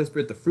virtues of the Holy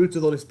Spirit, the fruits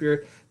of the Holy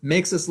Spirit,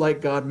 makes us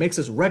like God, makes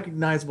us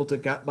recognizable to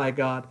God, by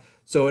God.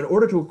 So in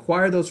order to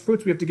acquire those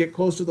fruits, we have to get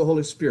close to the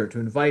Holy Spirit, to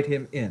invite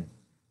him in.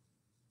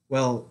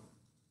 Well,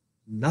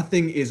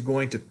 nothing is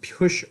going to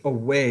push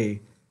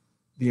away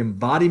the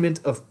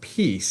embodiment of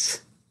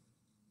peace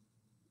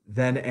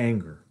than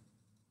anger.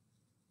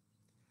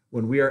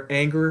 When we are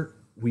angry,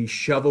 we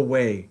shove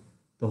away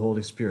the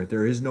Holy Spirit.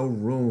 There is no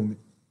room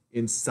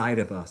inside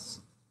of us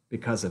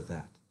because of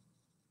that.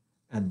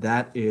 And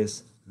that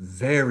is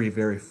very,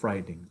 very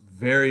frightening,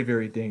 very,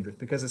 very dangerous,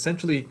 because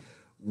essentially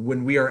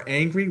When we are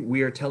angry,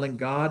 we are telling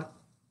God,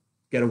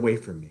 get away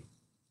from me.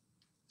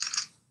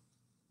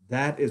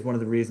 That is one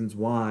of the reasons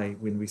why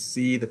when we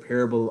see the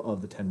parable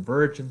of the 10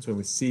 virgins, when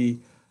we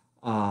see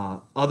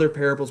other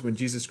parables, when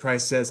Jesus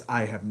Christ says,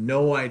 I have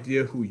no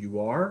idea who you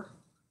are,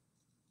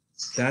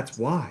 that's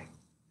why.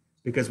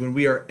 Because when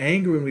we are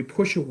angry, when we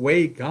push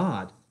away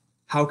God,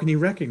 how can he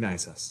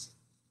recognize us?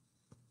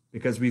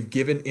 Because we've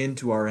given in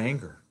to our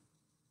anger.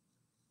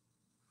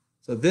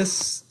 So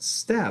this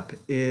step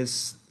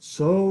is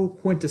so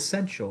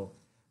quintessential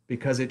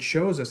because it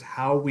shows us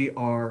how we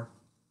are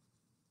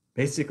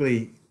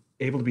basically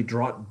able to be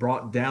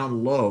brought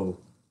down low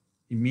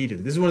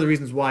immediately. This is one of the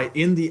reasons why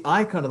in the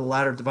icon of the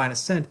ladder of divine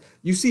ascent,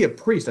 you see a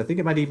priest, I think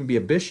it might even be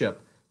a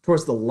bishop,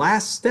 towards the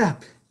last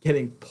step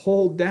getting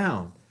pulled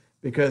down,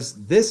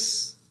 because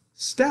this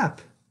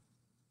step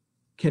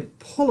can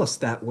pull us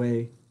that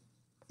way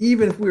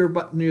even if we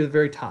were near the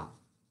very top.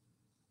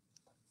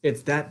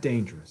 It's that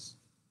dangerous.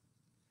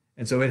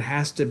 And so it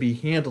has to be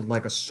handled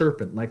like a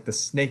serpent, like the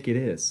snake it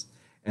is,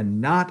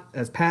 and not,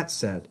 as Pat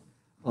said,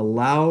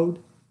 allowed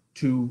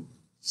to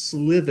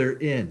slither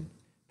in.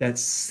 That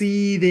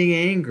seething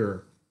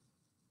anger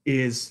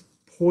is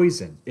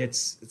poison.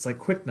 It's like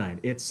quickenine.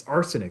 It's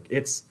arsenic.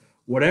 It's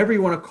whatever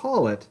you want to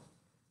call it.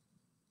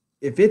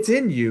 If it's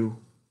in you,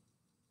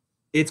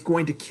 it's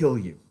going to kill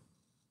you.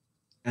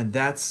 And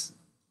that's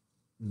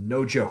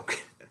no joke.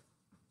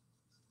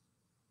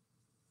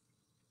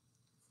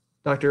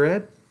 Dr.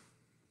 Ed?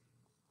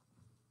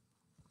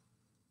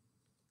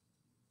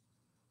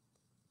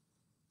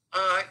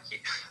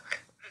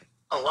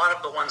 A lot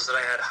of the ones that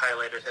I had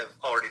highlighted have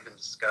already been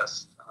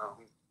discussed,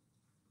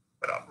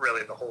 but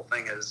really the whole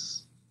thing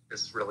is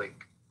really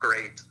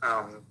great.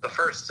 The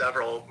first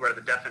several, where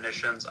the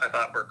definitions I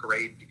thought were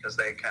great because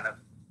they kind of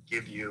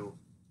give you,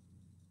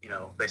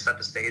 they set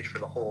the stage for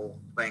the whole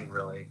thing,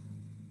 really.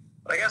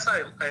 But I guess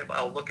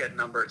I'll look at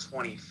number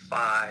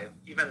 25,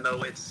 even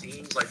though it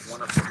seems like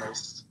one of the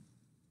most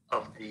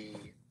of the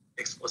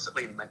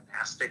explicitly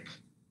monastic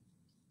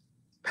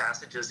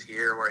passages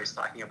here, where he's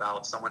talking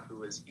about someone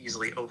who is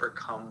easily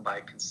overcome by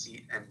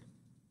conceit and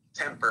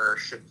temper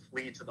should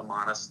flee to the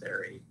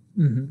monastery,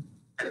 and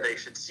they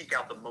should seek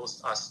out the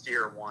most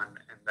austere one,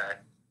 and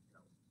that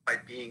by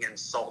being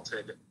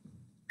insulted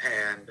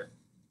and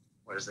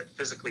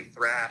physically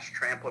thrashed,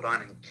 trampled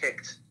on, and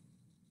kicked,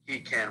 he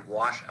can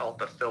wash out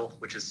the filth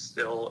which is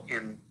still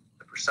in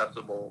the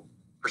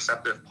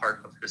perceptive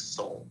part of his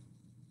soul.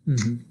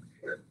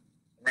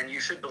 And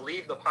you should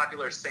believe the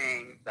popular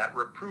saying that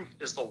reproof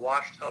is the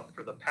wash tub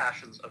for the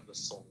passions of the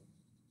soul.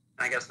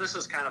 And I guess this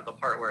is kind of the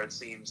part where it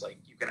seems like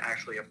you can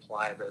actually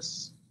apply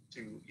this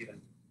to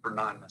even for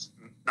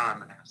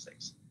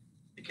non-monastics.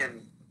 You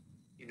can,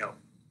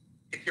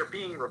 if you're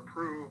being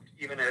reproved,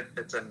 even if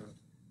it's in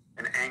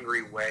an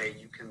angry way,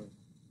 you can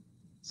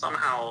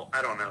somehow,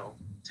 I don't know,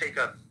 take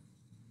an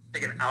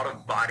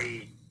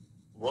out-of-body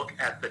look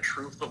at the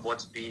truth of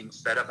what's being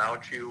said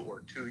about you or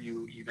to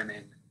you, even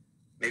in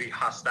maybe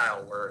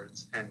hostile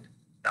words, and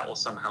that will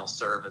somehow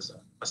serve as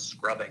a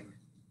scrubbing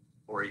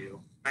for you.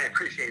 I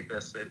appreciate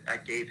this, that I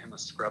gave him a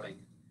scrubbing,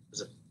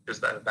 as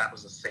that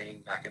was a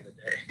saying back in the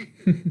day.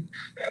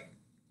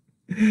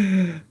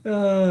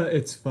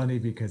 It's funny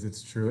because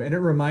it's true. And it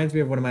reminds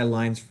me of one of my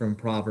lines from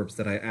Proverbs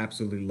that I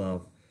absolutely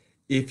love.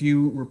 If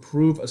you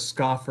reprove a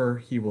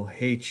scoffer, he will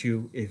hate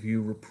you. If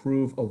you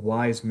reprove a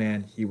wise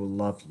man, he will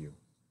love you.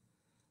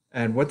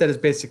 And what that is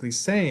basically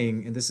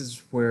saying, and this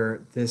is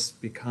where this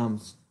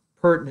becomes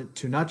pertinent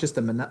to not just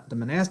the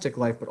monastic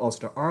life, but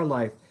also to our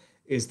life,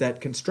 is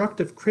that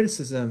constructive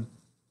criticism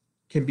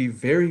can be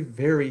very,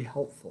 very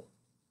helpful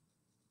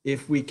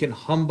if we can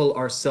humble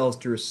ourselves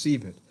to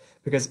receive it.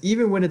 Because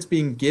even when it's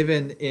being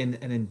given in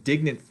an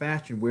indignant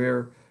fashion,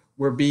 where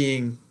we're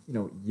being,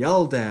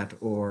 yelled at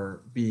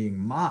or being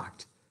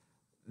mocked,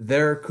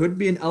 there could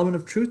be an element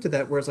of truth to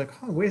that, where it's like,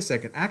 wait a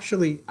second,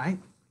 actually,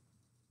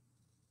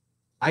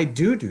 I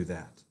do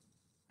that,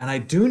 and I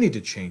do need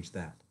to change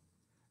that.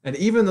 And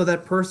even though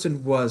that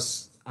person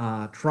was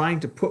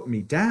trying to put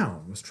me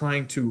down, was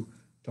trying to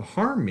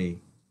harm me,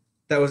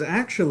 that was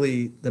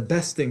actually the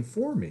best thing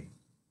for me.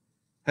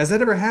 Has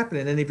that ever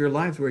happened in any of your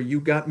lives where you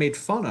got made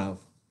fun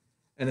of,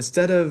 and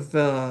instead of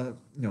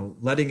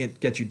letting it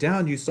get you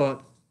down, you saw it,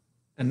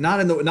 and not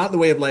in the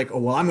way of like, oh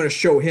well, I'm going to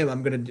show him,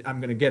 I'm going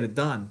to get it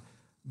done,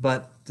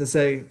 but to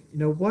say, you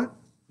know what,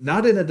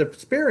 not in a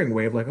despairing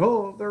way of like,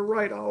 oh they're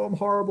right, oh I'm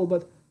horrible,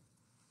 but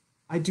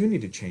I do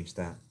need to change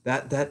that.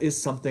 That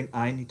is something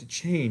I need to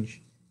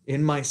change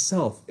in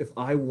myself if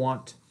I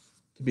want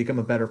to become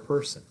a better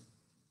person.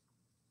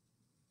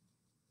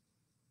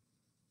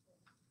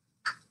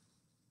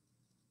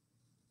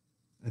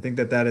 I think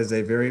that is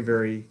a very,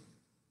 very,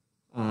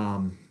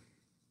 how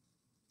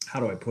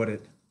do I put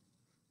it?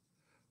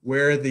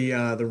 Where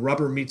the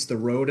rubber meets the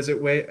road, as it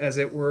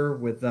were,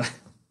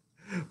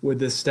 with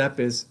this step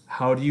is,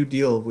 how do you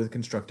deal with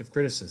constructive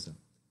criticism?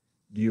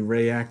 Do you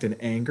react in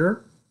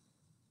anger?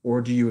 Or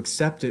do you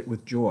accept it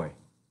with joy?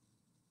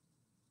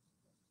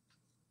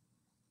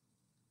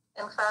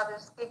 And Father,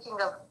 speaking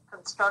of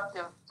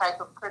constructive type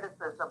of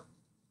criticism,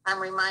 I'm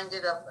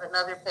reminded of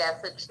another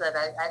passage that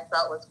I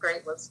thought was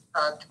great, was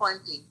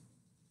 20,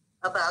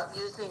 about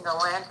using a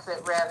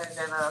lancet rather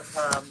than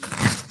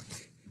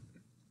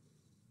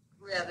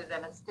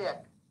a stick.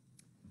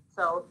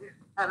 So,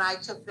 and I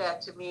took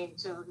that to mean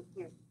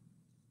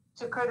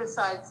to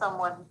criticize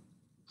someone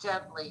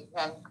gently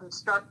and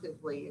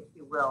constructively, if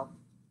you will,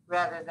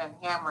 rather than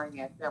hammering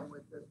at them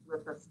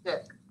with a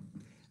stick.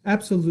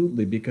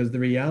 Absolutely, because the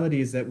reality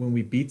is that when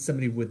we beat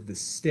somebody with the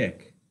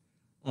stick,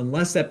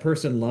 unless that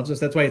person loves us,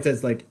 that's why it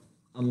says like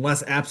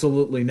unless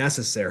absolutely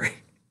necessary.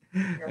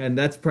 And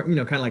that's kind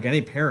of like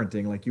any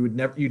parenting. Like you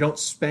don't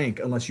spank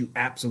unless you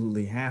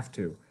absolutely have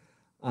to,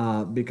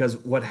 because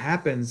what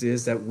happens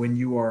is that when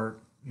you are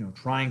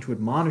trying to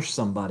admonish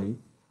somebody,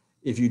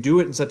 if you do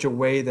it in such a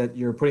way that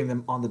you're putting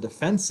them on the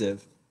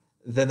defensive,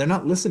 then they're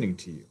not listening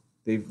to you.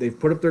 They've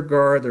put up their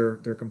guard.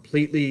 They're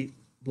completely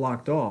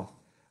blocked off.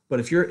 But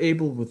if you're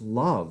able with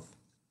love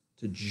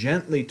to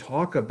gently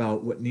talk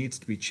about what needs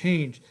to be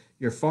changed,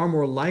 you're far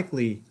more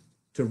likely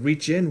to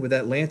reach in with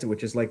that lancet,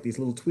 which is like these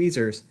little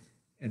tweezers,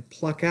 and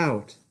pluck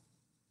out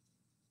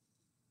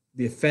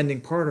the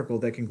offending particle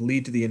that can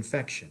lead to the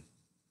infection.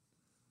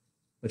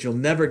 But you'll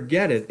never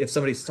get it if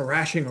somebody's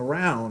thrashing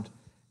around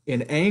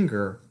in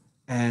anger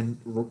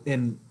and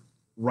in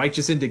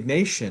righteous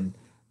indignation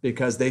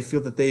because they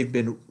feel that they've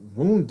been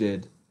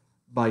wounded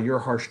by your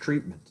harsh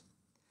treatment.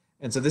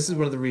 And so this is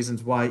one of the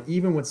reasons why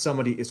even when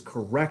somebody is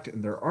correct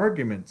in their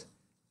argument,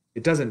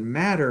 it doesn't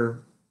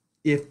matter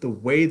if the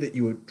way that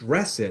you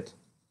address it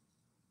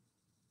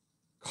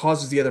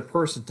causes the other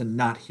person to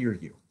not hear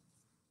you.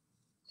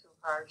 Too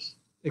harsh.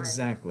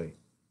 Exactly.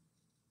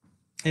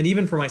 And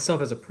even for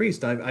myself as a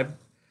priest,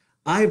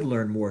 I've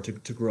learned more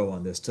to grow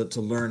on this,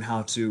 to learn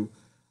how to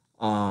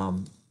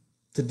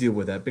deal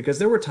with that, because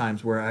there were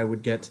times where I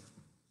would get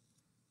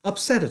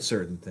upset at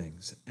certain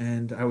things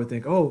and I would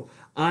think, oh,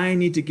 I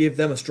need to give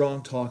them a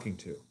strong talking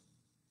to.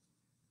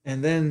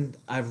 And then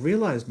I've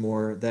realized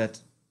more that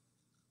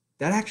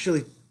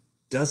actually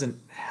doesn't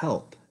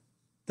help,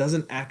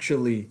 doesn't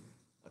actually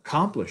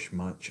accomplish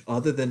much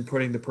other than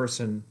putting the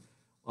person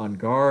on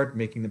guard,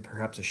 making them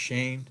perhaps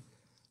ashamed.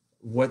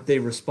 What they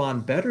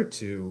respond better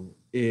to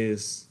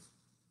is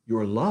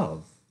your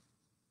love,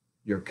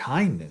 your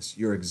kindness,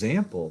 your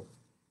example.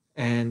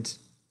 And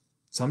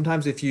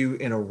sometimes if you,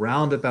 in a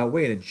roundabout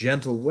way, in a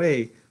gentle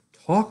way,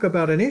 talk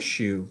about an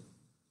issue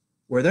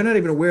where they're not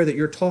even aware that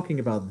you're talking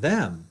about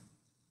them,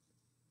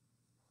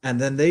 and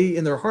then they,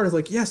 in their heart, is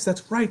like, yes,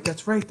 that's right,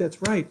 that's right,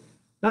 that's right,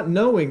 not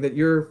knowing that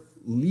you're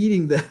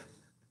leading them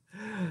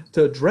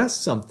to address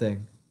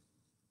something.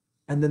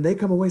 And then they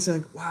come away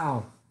saying,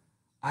 wow,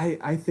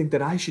 I think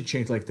that I should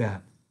change like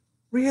that.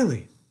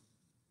 Really?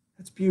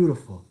 That's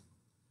beautiful.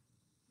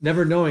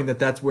 Never knowing that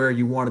that's where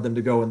you wanted them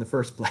to go in the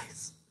first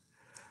place.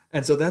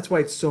 And so that's why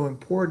it's so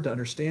important to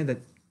understand that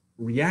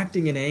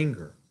reacting in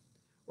anger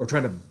or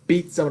trying to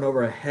beat someone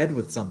over the head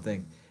with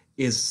something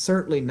is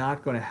certainly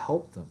not going to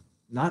help them,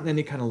 not in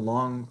any kind of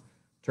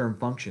long-term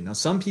function. Now,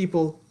 some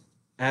people,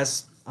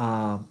 as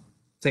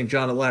St.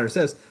 John the Latter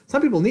says,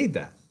 some people need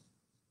that.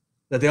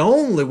 That the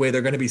only way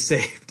they're going to be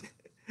saved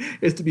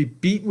is to be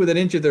beaten with an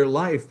inch of their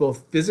life,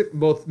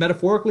 both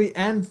metaphorically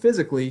and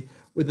physically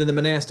within the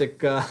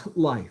monastic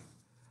life.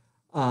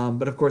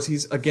 But of course,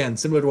 he's, again,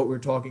 similar to what we were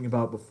talking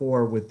about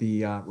before with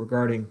the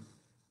regarding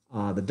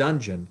the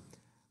dungeon.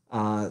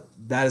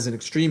 That is an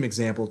extreme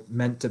example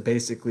meant to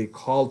basically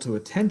call to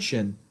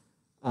attention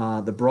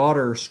the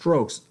broader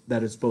strokes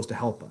that is supposed to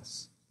help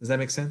us. Does that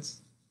make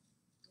sense?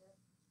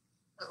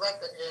 I'd like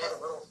to add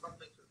a little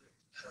something to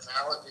the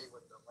analogy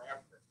with the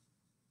lancet.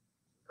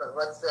 Because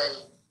let's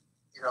say,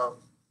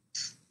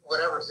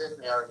 whatever's in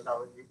there,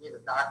 you need a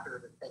doctor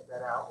to take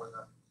that out with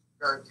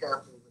very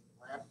carefully with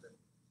the lancet.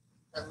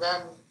 And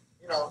then,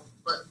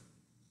 but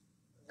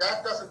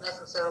that doesn't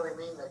necessarily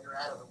mean that you're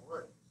out of the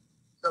woods.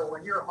 So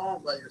when you're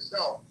home by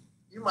yourself,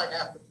 you might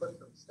have to put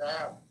some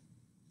salve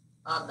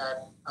on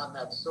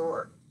that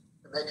sword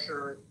to make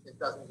sure it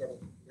doesn't get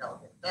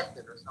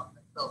infected or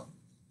something. So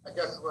I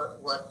guess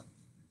what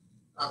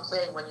I'm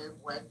saying,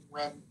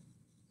 when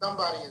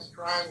somebody is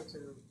trying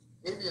to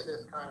give you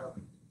this kind of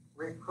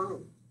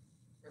reproof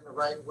in the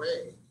right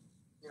way,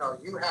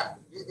 you have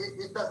to.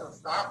 It doesn't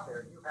stop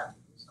there. You have to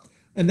do something.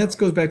 And that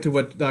goes back to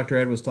what Dr.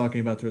 Ed was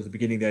talking about towards the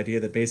beginning, the idea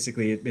that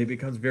basically it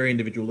becomes very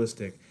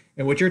individualistic.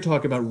 And what you're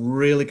talking about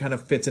really kind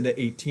of fits into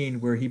 18,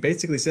 where he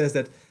basically says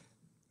that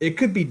it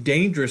could be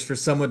dangerous for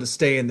someone to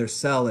stay in their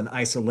cell in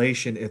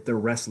isolation if they're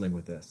wrestling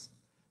with this.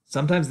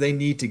 Sometimes they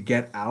need to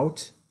get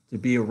out, to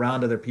be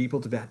around other people,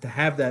 to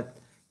have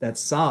that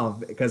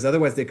salve, because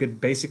otherwise they could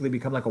basically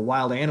become like a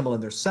wild animal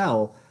in their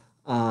cell,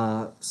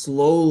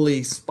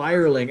 slowly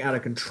spiraling out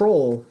of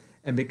control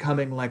and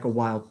becoming like a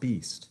wild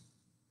beast.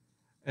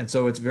 And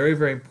so it's very,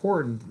 very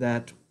important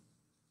that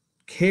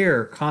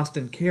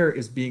constant care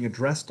is being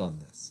addressed on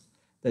this.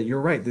 That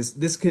you're right, this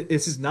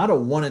is not a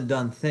one and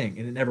done thing,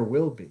 and it never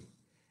will be.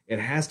 It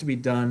has to be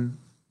done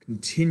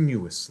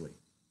continuously,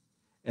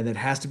 and it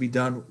has to be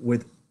done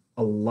with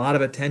a lot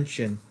of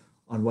attention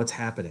on what's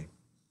happening.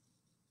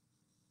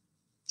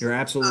 You're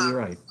absolutely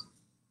right.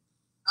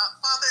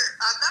 Father,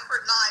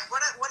 number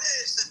 9, what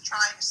is it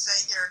trying to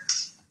say here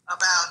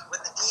about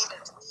when the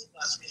demons leave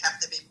us, we have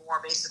to be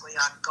more basically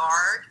on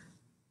guard,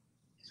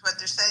 is what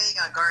they're saying,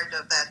 on guard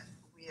of that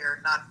we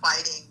are not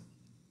fighting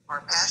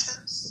our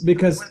passions?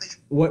 Because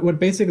what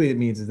basically it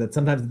means is that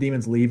sometimes the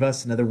demons leave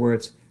us. In other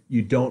words,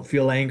 you don't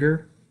feel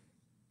anger.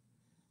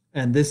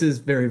 And this is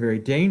very, very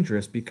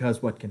dangerous,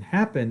 because what can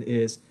happen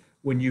is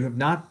when you have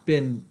not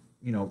been,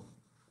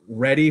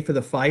 ready for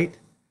the fight,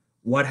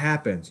 what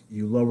happens?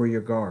 You lower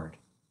your guard.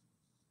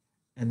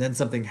 And then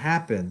something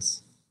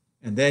happens,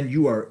 and then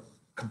you are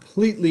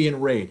completely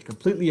enraged,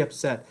 completely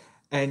upset,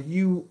 and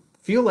you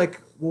feel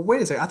like, well,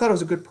 wait a second, I thought I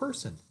was a good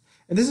person.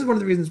 And this is one of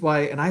the reasons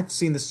why, and I've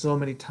seen this so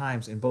many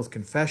times in both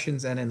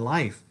confessions and in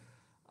life,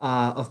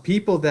 of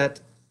people that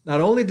not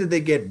only did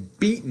they get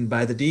beaten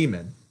by the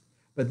demon,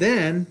 but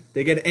then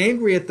they get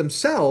angry at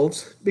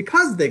themselves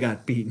because they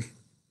got beaten,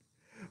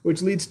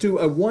 which leads to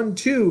a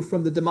 1-2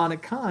 from the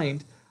demonic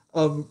kind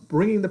of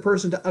bringing the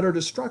person to utter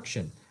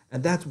destruction.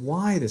 And that's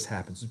why this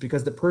happens, is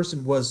because the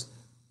person was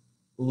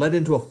led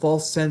into a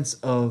false sense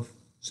of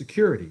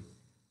security.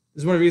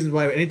 This is one of the reasons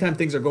why anytime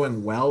things are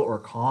going well or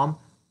calm,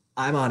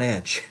 I'm on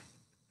edge,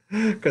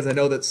 because I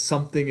know that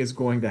something is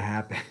going to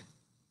happen.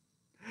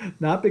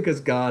 Not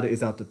because God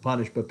is out to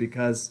punish, but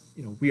because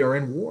we are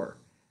in war.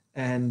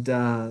 And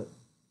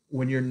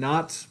when you're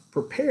not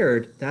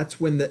prepared, that's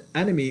when the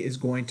enemy is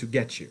going to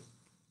get you.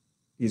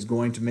 He's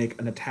going to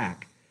make an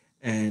attack,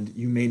 and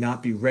you may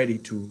not be ready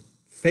to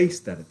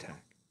face that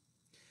attack.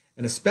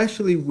 And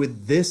especially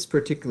with this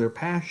particular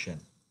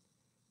passion,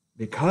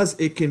 because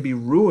it can be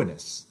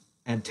ruinous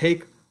and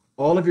take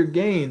all of your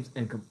gains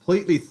and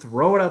completely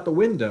throw it out the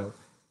window,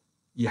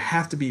 you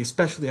have to be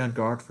especially on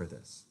guard for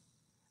this.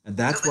 And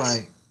that's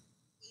why...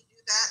 You do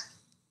that?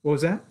 What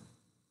was that?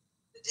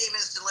 The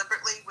demons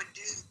deliberately would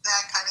do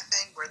that kind of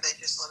thing, where they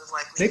just sort of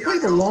like... They play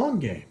the long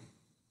game.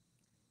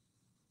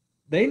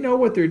 They know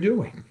what they're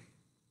doing.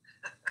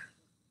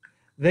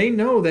 They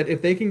know that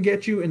if they can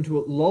get you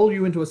lull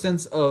you into a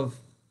sense of,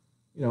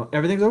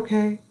 everything's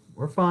okay,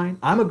 we're fine,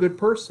 I'm a good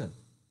person.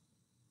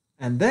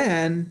 And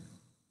then,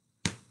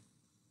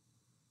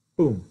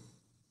 boom.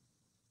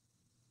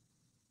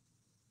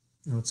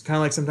 It's kind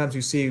of like sometimes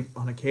you see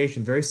on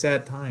occasion very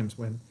sad times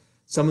when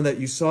someone that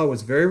you saw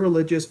was very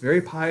religious,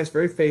 very pious,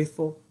 very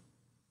faithful,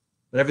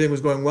 but everything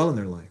was going well in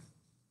their life.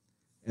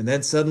 And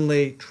then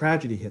suddenly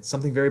tragedy hits,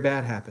 something very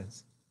bad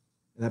happens,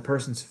 and that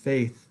person's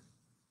faith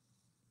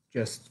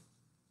just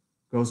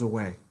goes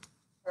away.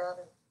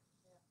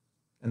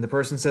 And the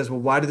person says, well,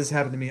 why did this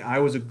happen to me? I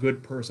was a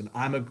good person.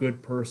 I'm a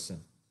good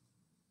person.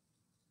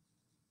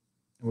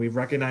 And we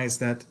recognize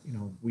that,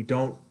 we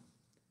don't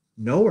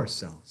know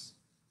ourselves.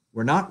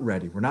 We're not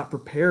ready. We're not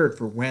prepared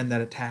for when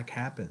that attack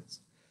happens.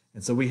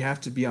 And so we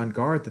have to be on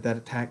guard that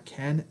attack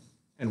can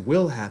and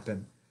will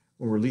happen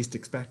when we're least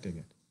expecting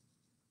it.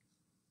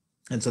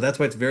 And so that's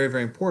why it's very,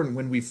 very important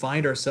when we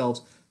find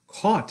ourselves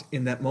caught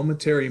in that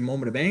momentary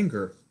moment of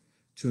anger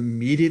to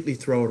immediately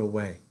throw it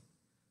away.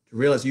 To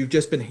realize you've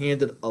just been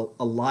handed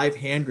a live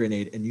hand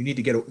grenade and you need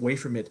to get away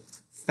from it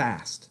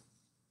fast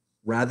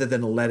rather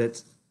than let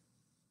it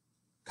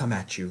come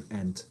at you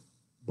and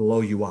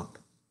blow you up,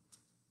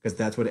 because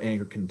that's what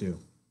anger can do.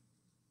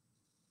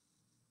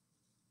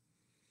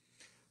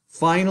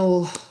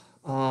 Final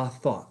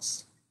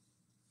thoughts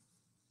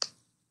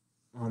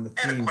on the theme.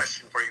 I had a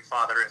question for you,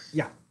 Father, if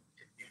you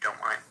don't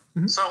mind.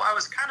 Mm-hmm. So I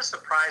was kind of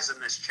surprised in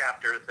this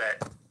chapter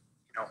that,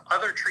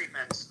 other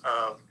treatments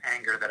of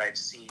anger that I've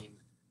seen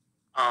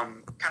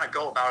kind of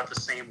go about it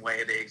the same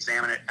way. They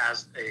examine it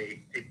as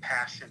a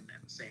passion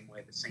in the same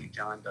way that St.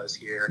 John does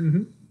here.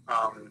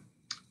 Mm-hmm.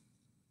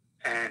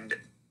 And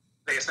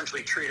they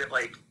essentially treat it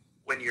like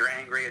when you're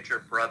angry at your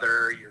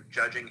brother, you're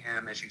judging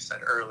him, as you said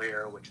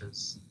earlier, which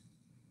is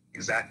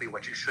exactly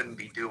what you shouldn't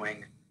be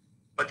doing.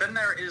 But then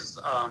there's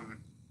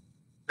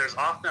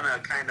often a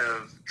kind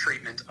of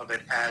treatment of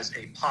it as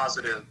a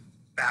positive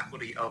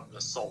faculty of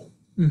the soul.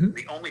 Mm-hmm.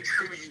 The only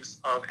true use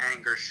of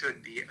anger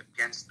should be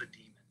against the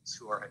demons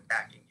who are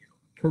attacking you.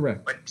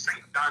 Correct. But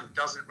St. John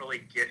doesn't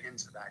really get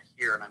into that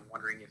here, and I'm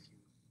wondering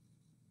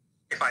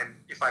if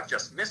I've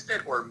just missed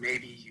it, or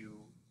maybe you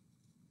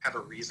have a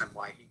reason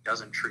why he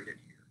doesn't treat it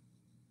here.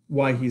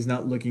 Why he's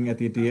not looking at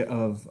the idea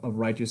of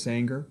righteous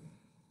anger?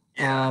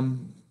 Yeah.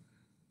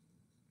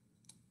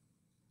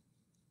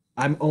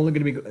 I'm only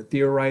going to be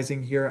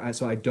theorizing here,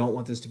 so I don't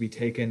want this to be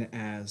taken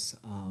as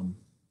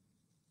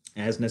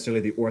necessarily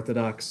the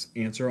Orthodox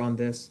answer on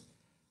this.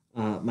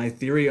 My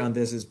theory on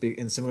this is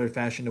in similar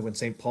fashion to when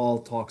St. Paul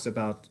talks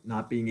about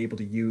not being able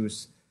to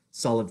use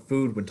solid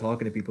food when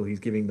talking to people, he's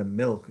giving them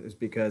milk, is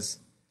because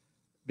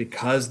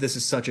this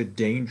is such a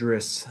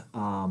dangerous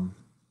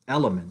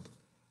element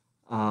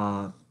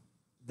that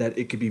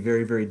it could be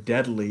very, very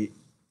deadly.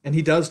 And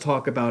he does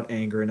talk about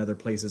anger in other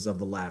places of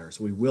the ladder,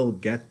 so we will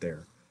get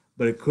there.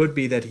 But it could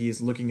be that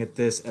he's looking at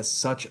this as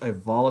such a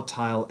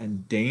volatile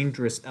and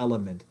dangerous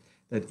element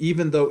that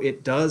even though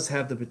it does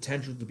have the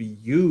potential to be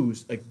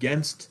used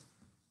against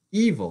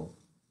evil,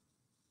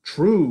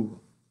 true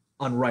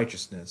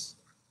unrighteousness,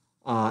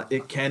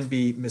 it can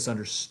be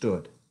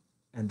misunderstood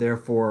and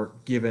therefore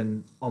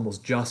given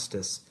almost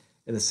justice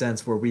in the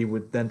sense where we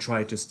would then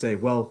try to say,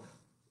 well,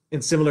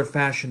 in similar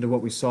fashion to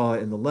what we saw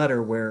in the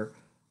letter where,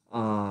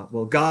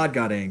 well, God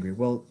got angry.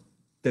 Well,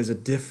 there's a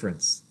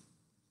difference.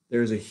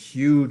 There's a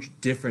huge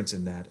difference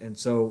in that. And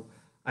so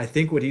I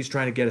think what he's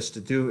trying to get us to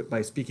do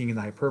by speaking in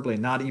the hyperbole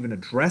and not even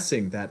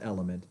addressing that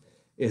element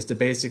is to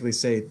basically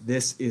say,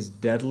 this is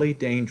deadly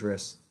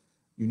dangerous.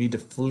 You need to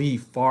flee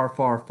far,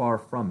 far, far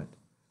from it.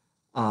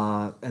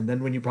 And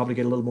then when you probably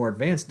get a little more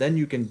advanced, then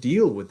you can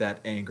deal with that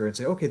anger and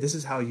say, okay, this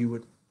is how you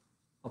would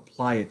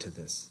apply it to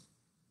this.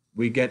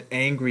 We get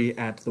angry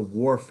at the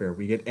warfare.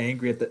 We get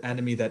angry at the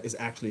enemy that is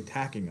actually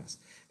attacking us.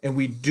 And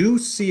we do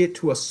see it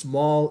to a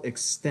small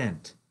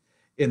extent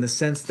in the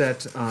sense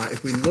that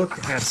if we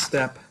look at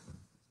step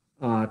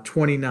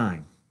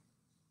 29,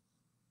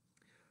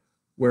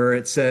 where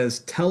it says,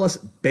 tell us,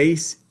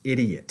 base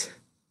idiot.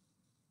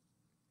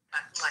 I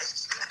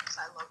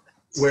love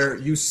that. Where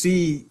you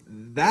see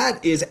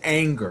that is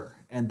anger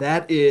and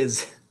that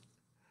is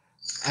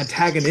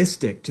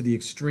antagonistic to the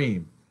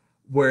extreme,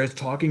 where it's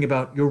talking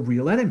about your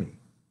real enemy.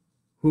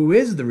 Who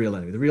is the real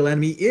enemy? The real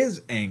enemy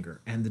is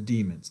anger and the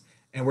demons.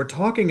 And we're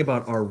talking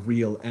about our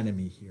real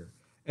enemy here.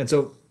 And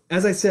so,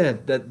 as I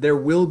said, that there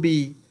will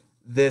be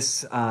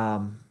this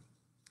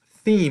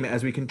theme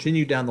as we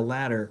continue down the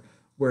ladder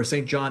where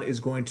St. John is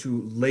going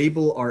to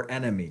label our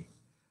enemy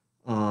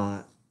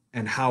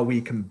and how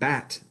we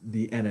combat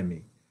the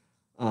enemy.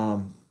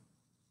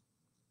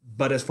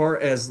 But as far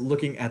as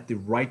looking at the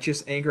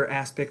righteous anger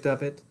aspect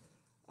of it,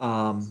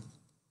 I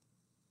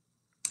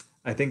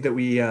think that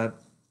we I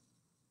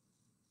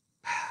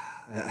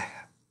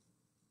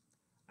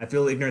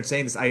feel ignorant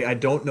saying this. I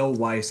don't know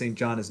why St.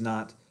 John is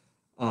not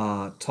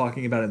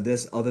talking about in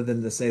this, other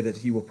than to say that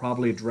he will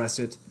probably address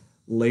it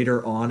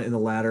later on in the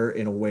ladder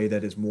in a way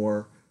that is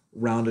more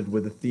rounded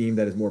with a theme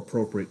that is more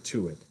appropriate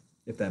to it,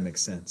 if that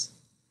makes sense.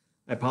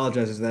 I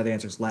apologize if that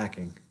answer is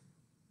lacking.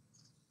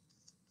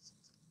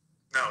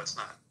 No, it's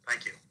not.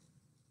 Thank you.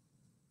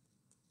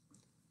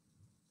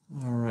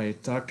 All right,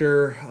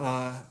 Dr.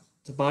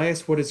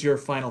 Tobias, what is your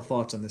final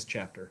thoughts on this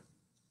chapter?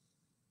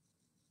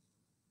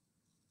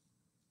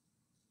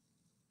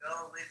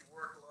 Y'all need to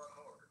work a lot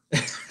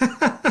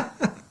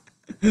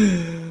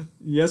harder.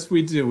 Yes,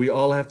 we do. We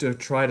all have to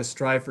try to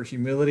strive for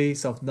humility,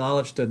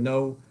 self-knowledge, to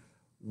know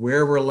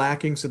where we're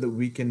lacking so that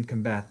we can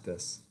combat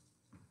this.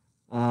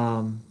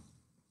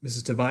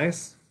 Mrs.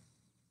 Tobias?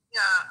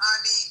 Yeah,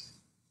 I mean,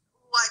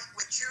 like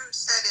what you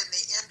said in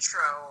the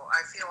intro,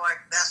 I feel like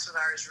that's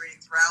what I was reading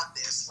throughout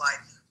this.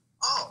 Like,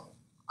 oh,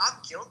 I'm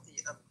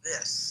guilty of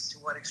this. To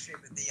what extreme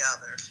of the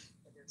other?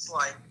 And it's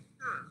like,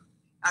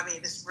 I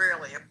mean, this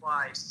really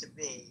applies to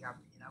me. I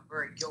mean, I'm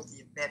very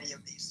guilty of many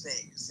of these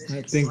things.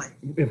 I think like,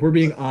 if we're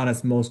being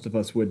honest, most of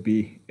us would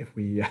be if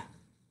we. Yeah. And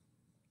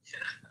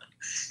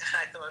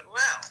I thought,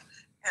 well,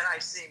 and I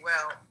see,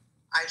 well,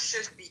 I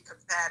shouldn't be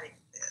combating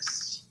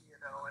this, you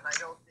know, and I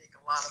don't think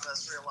a lot of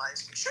us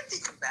realize we should be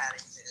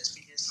combating this.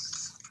 We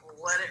just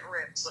let it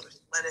rip, so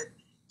let it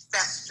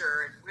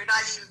fester, and we're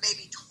not even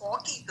maybe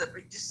talking, but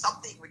just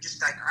something, we're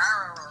just like,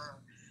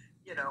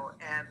 you know,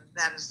 and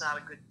that is not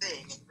a good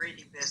thing. And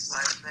reading this,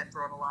 that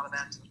brought a lot of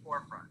that to the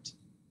forefront.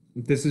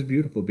 This is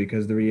beautiful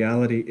because the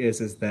reality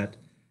is that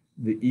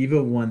the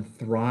evil one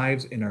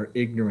thrives in our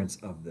ignorance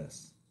of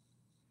this.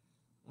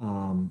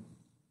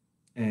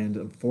 And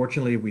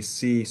unfortunately, we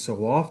see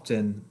so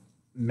often,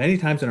 many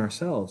times in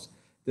ourselves,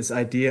 this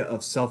idea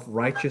of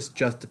self-righteous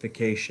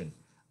justification.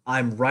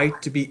 I'm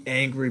right to be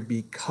angry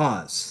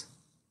because,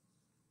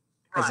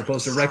 as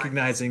opposed to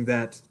recognizing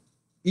that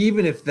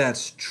even if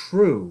that's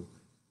true,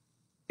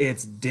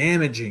 it's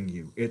damaging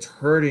you, it's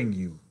hurting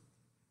you.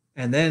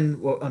 And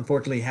then what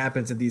unfortunately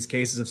happens in these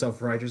cases of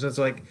self-righteousness, it's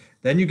like,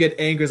 then you get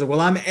angry, so,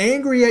 well, I'm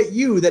angry at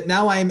you that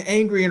now I'm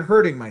angry and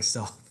hurting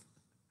myself.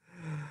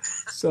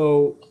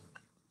 So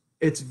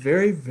it's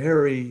very,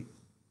 very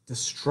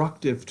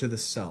destructive to the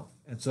self.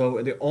 And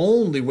so the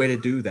only way to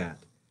do that,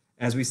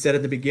 as we said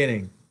at the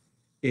beginning,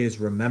 is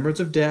remembrance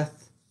of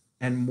death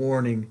and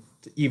mourning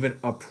to even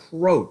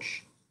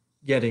approach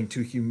getting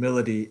to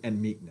humility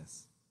and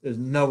meekness. There's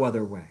no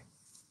other way.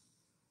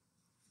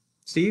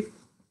 Steve?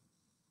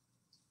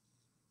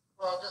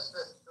 Well, just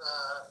this,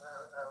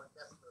 I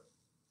guess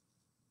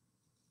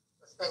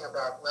this thing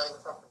about letting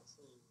something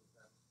seed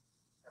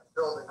and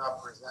building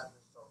up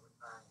resentment over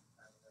time.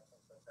 I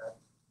think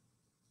that's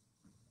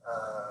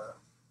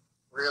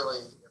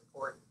really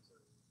important to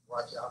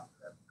watch out for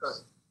that.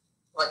 Because,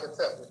 like I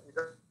said, if you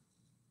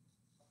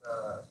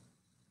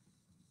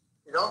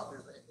don't do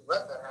that, if you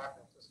let that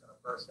happen, it's just going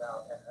to burst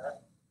out. And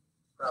that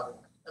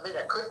probably, I mean,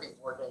 that could be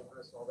more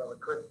dangerous, although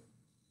it could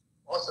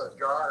also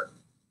jar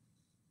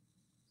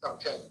some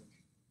change.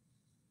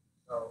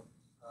 So,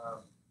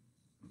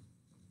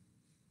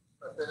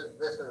 but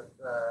this is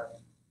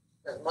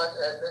as much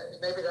as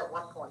maybe that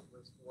one point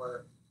was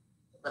for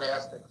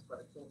monastics, but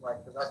it seemed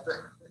like the rest of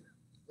it.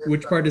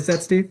 Which part is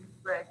that, Steve?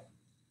 Right.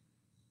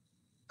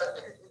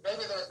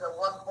 Maybe there's the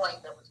one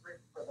point that was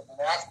written for the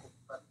monastics,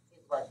 but it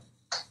seems like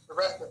the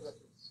rest of it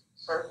is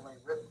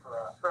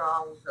for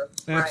all of them.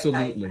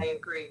 Absolutely. I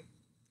agree.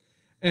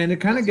 And it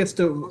kind of gets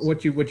to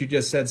what you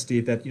just said,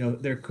 Steve, that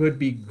there could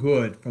be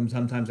good from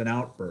sometimes an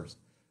outburst.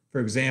 For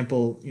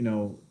example,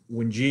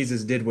 when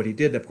Jesus did what he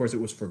did, of course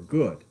it was for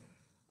good.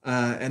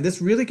 And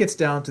this really gets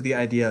down to the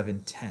idea of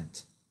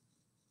intent.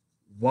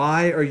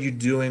 Why are you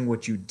doing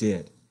what you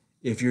did?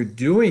 If you're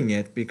doing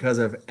it because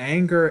of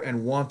anger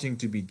and wanting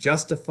to be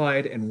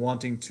justified and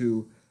wanting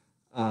to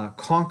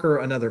conquer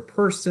another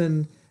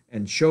person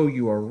and show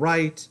you are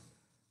right,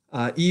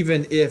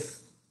 even if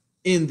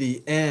in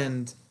the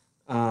end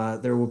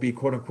there will be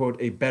quote unquote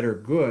a better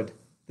good,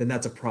 then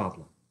that's a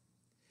problem.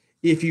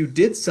 If you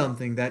did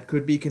something that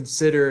could be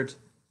considered,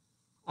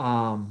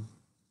 like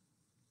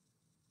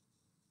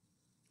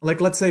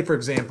let's say, for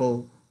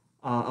example,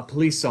 a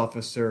police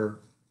officer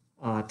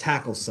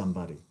tackles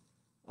somebody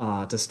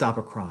to stop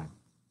a crime.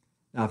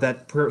 Now, if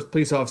that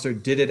police officer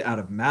did it out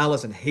of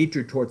malice and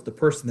hatred towards the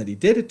person that he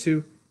did it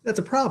to, that's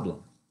a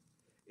problem.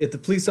 If the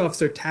police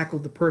officer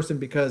tackled the person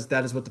because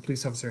that is what the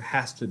police officer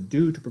has to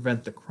do to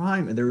prevent the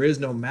crime and there is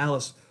no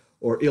malice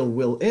or ill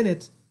will in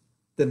it,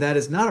 then that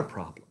is not a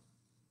problem.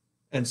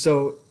 And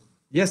so,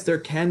 yes, there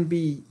can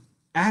be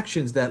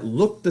actions that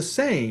look the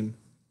same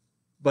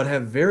but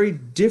have very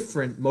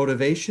different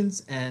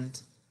motivations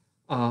and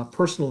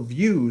personal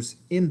views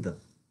in them.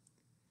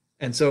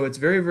 And so it's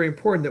very, very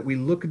important that we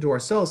look into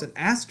ourselves and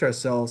ask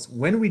ourselves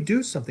when we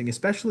do something,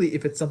 especially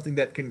if it's something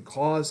that can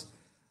cause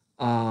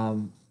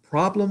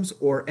problems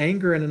or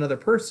anger in another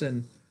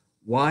person,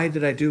 why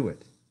did I do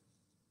it?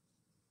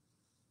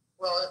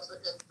 Well, it's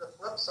the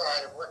flip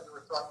side of what you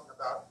were talking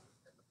about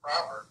in the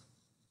proverb.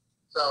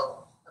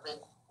 So, I mean,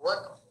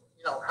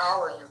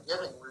 how are you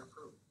giving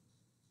reproof?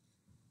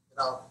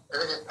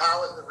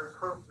 How is the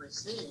reproof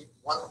received?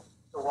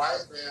 The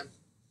wise man,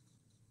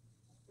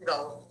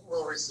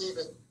 will receive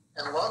it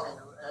and love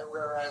you, and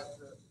whereas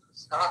the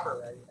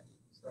scoffer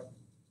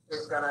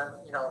is going to,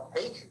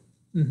 hate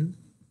you. Mm-hmm.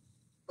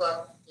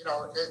 But, it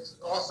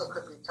also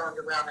could be turned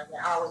around, and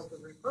how is the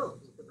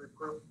reproof? Is the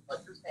reproof, like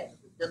you're saying,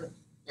 is it given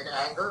in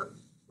anger,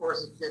 or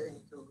is it given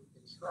to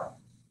instruct?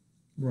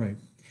 Right.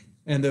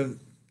 And the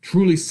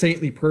truly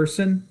saintly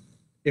person,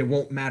 it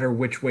won't matter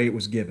which way it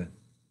was given.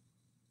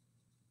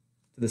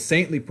 To the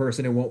saintly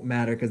person, it won't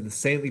matter because the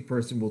saintly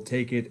person will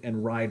take it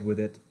and ride with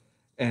it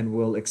and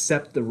will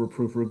accept the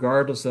reproof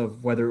regardless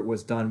of whether it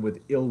was done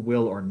with ill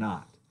will or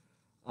not.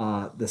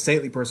 The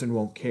saintly person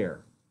won't care.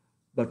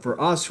 But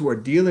for us who are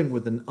dealing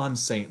with an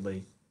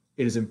unsaintly,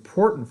 it is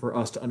important for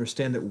us to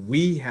understand that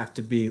we have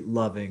to be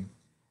loving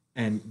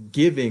and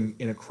giving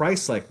in a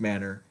Christ-like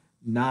manner,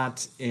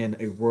 not in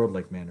a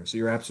world-like manner. So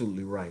you're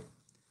absolutely right.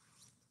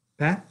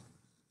 Pat?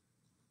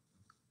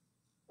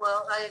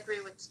 Well, I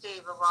agree with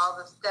Steve. Of all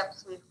the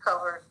steps we've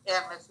covered,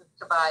 and Mrs.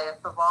 Tobias,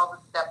 of all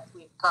the steps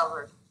we've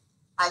covered,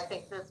 I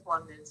think this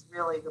one is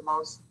really the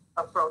most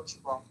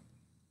approachable.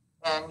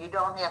 And you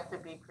don't have to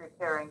be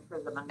preparing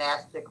for the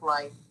monastic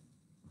life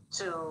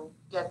to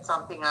get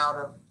something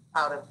out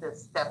of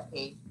this step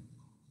 8.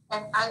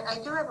 And I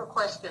do have a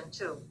question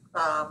too.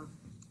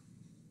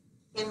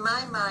 In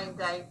my mind,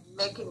 I'm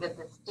making a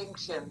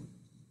distinction,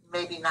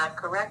 maybe not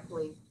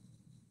correctly,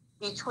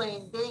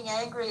 between being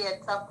angry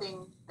at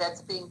something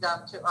that's being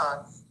done to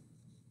us,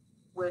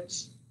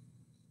 which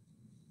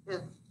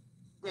is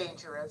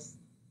dangerous,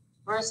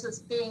 versus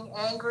being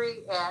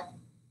angry at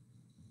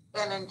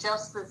an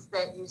injustice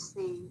that you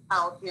see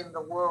out in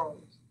the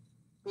world,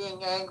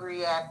 being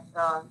angry at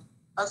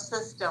a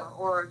system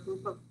or a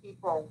group of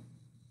people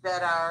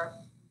that are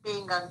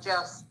being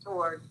unjust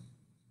toward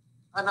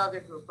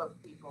another group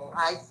of people.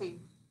 I see.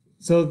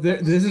 So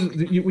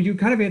you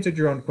kind of answered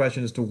your own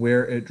question as to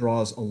where it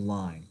draws a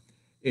line.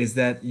 Is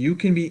that you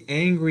can be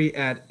angry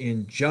at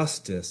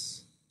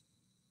injustice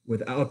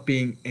without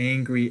being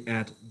angry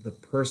at the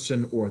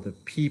person or the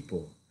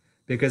people.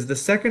 Because the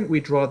second we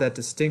draw that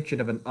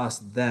distinction of an us,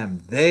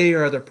 them, they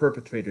are the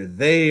perpetrator,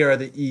 they are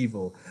the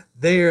evil,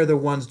 they are the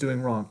ones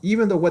doing wrong,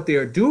 even though what they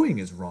are doing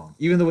is wrong,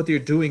 even though what they are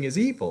doing is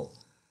evil,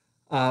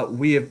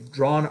 we have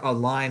drawn a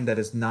line that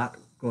is not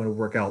going to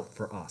work out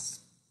for us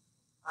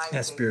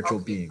as spiritual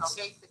beings.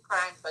 So hate the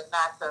crime, but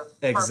not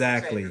the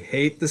Exactly. perpetrator.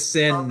 Hate the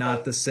sin,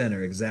 not the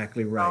sinner.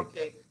 Exactly right.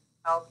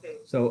 Okay.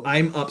 So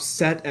I'm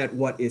upset at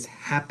what is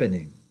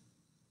happening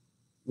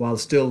while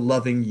still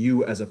loving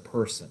you as a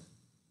person.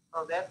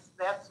 Oh, that's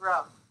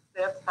rough.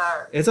 That's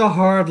hard. It's a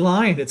hard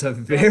line. It's a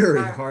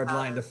very hard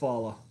line to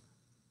follow.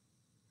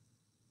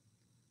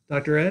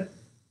 Dr. Ed?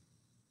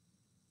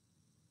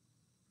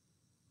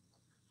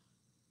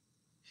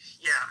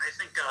 Yeah, I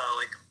think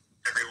like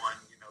everyone,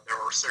 there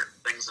were certain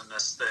things in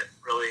this that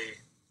really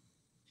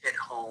hit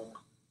home.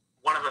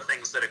 One of the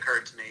things that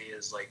occurred to me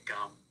is like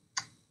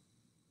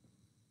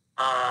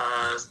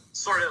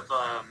sort of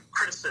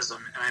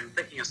criticism, and I'm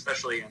thinking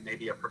especially in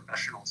maybe a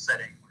professional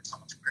setting where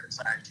someone's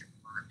criticized your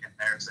work and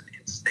there's an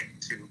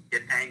instinct to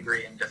get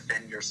angry and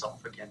defend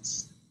yourself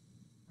against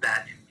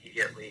that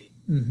immediately.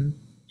 Mm-hmm.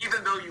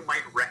 Even though you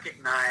might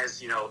recognize,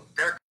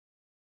 their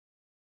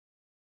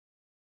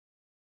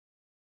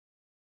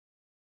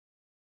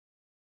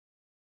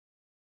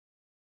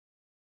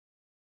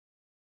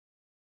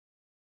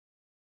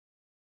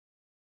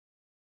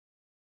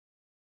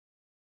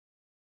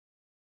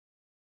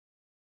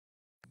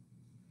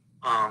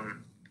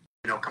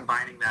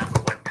combining that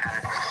with what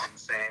Pat has been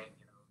saying,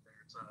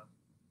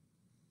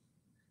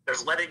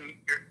 there's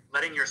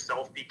letting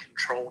yourself be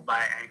controlled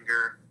by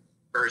anger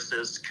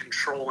versus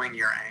controlling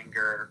your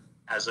anger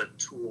as a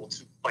tool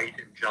to fight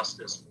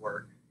injustice,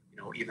 or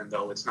even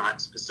though it's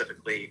not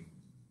specifically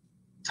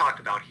talked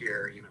about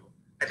here,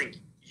 I think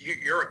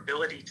your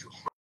ability to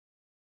harm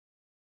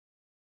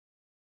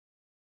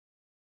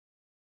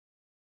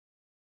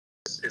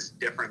is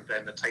different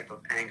than the type of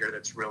anger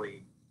that's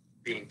really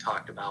being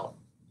talked about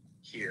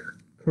here.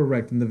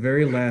 Correct. In the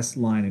very last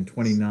line in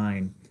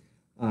 29,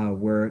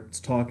 where it's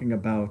talking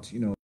about,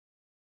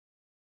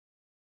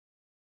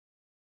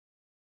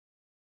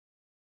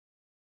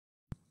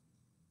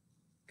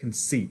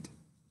 conceit.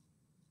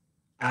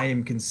 I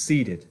am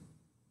conceited.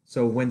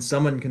 So when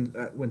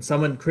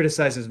someone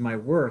criticizes my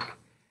work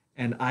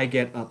and I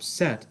get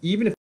upset,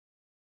 even if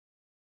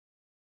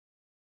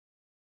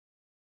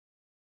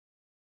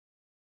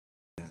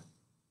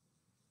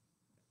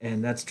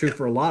and that's true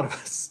for a lot of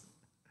us.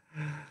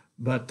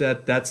 But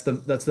that's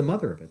the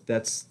mother of it.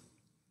 That's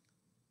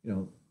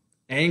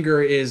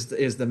anger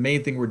is the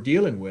main thing we're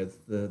dealing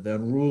with, the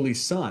unruly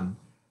son,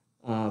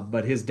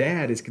 but his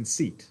dad is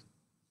conceit,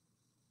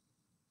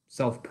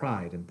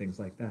 self-pride, and things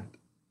like that.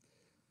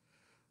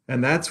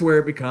 And that's where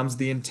it becomes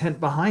the intent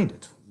behind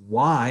it.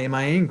 Why am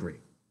I angry?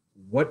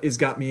 What has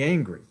got me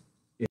angry?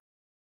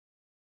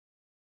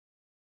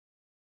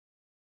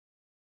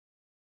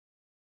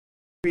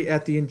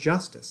 At the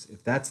injustice.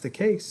 If that's the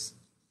case,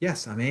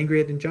 yes, I'm angry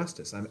at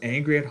injustice. I'm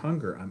angry at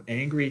hunger. I'm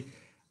angry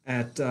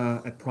at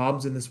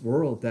problems in this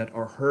world that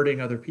are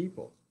hurting other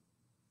people.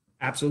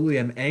 Absolutely,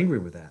 I'm angry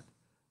with that.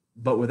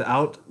 But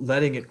without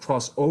letting it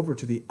cross over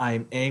to the I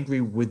am angry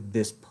with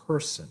this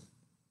person.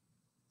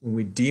 When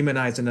we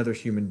demonize another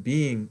human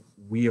being,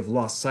 we have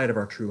lost sight of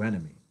our true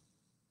enemy.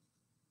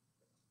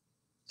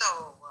 So,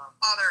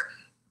 Father,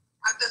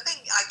 the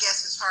thing I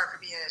guess is hard for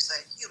me as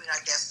a human,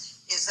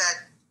 is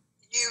that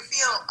you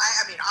feel,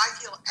 I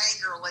feel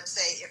anger, let's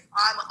say, if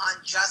I'm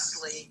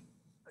unjustly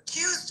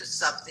accused of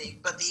something,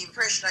 but the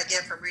impression I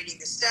get from reading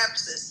the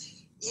steps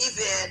is,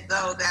 even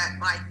though that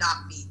might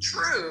not be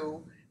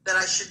true, that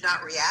I should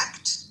not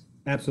react?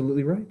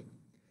 Absolutely right.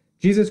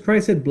 Jesus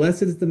Christ said,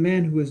 "Blessed is the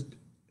man who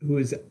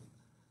is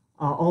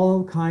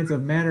all kinds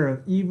of manner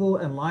of evil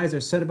and lies are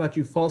said about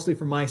you falsely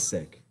for my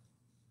sake."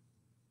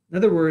 In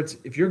other words,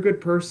 if you're a good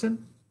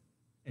person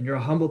and you're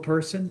a humble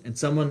person and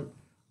someone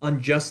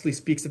unjustly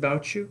speaks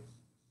about you,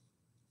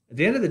 at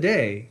the end of the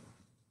day,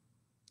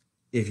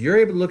 if you're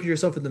able to look at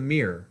yourself in the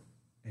mirror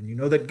and you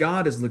know that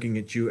God is looking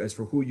at you as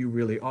for who you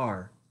really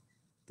are,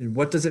 then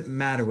what does it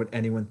matter what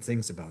anyone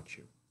thinks about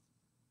you?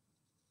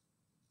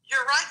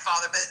 You're right,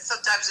 Father, but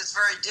sometimes it's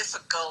very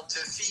difficult to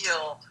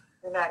feel.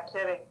 You're not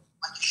kidding.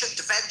 Like you should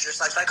defend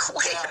yourself. Like,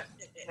 wait a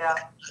minute. Yeah.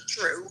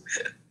 True.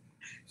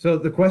 So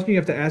the question you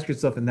have to ask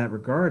yourself in that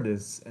regard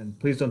is, and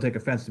please don't take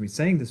offense to me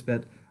saying this,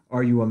 but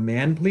are you a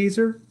man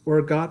pleaser or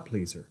a God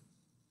pleaser?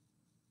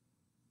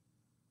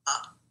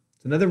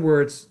 So in other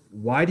words,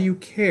 why do you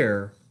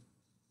care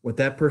what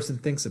that person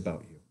thinks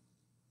about you?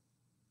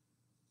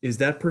 Is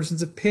that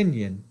person's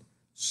opinion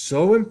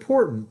so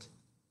important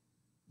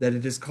that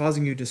it is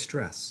causing you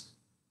distress?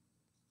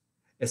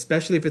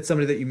 Especially if it's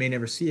somebody that you may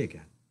never see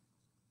again.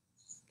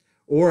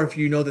 Or if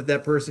you know that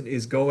that person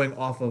is going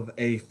off of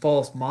a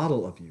false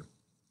model of you.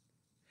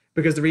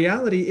 Because the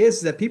reality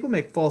is that people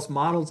make false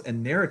models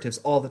and narratives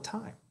all the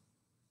time.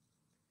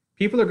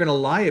 People are going to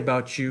lie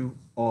about you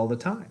all the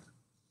time.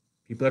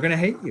 People are going to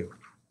hate you.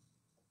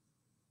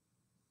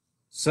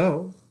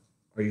 So,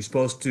 are you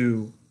supposed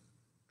to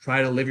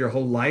try to live your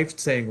whole life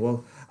saying,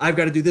 well, I've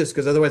got to do this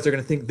because otherwise they're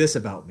going to think this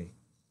about me?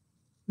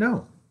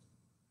 No.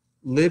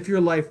 Live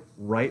your life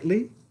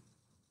rightly,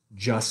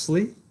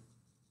 justly.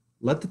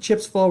 Let the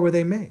chips fall where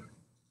they may.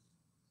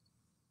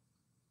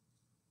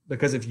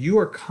 Because if you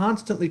are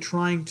constantly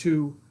trying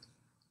to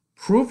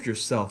prove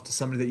yourself to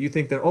somebody that you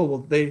think that, oh,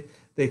 well,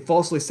 they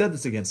falsely said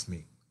this against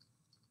me.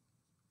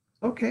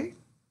 Okay.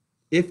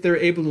 If they're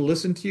able to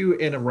listen to you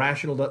in a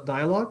rational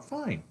dialogue,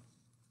 fine.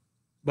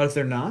 But if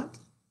they're not,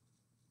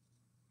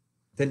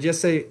 then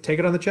just take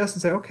it on the chest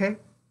and say, okay,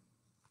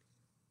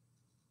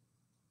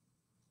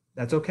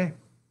 that's okay.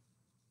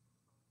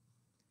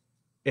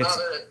 It's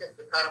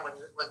kind of when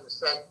you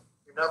say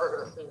you're never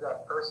going to see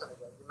that person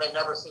again. You may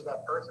never see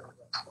that person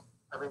again.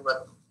 I mean,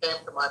 what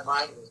came to my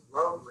mind was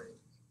road rage.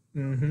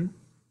 Mm-hmm.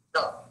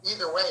 No,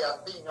 either way, I'm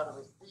being on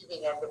the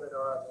receiving end of it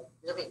or on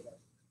the giving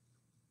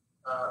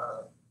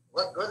end.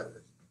 What good is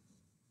it?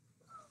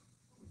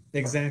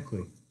 Exactly.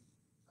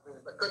 I mean,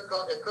 it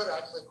could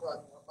actually cause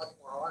much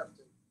more harm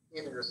to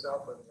either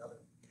yourself or the other.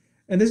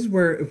 And this is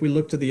where, if we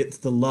look to the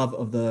love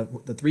of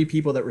the three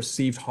people that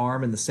received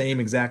harm in the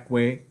same exact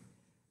way,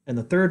 and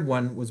the third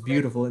one was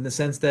beautiful in the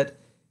sense that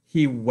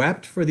he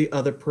wept for the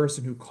other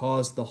person who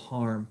caused the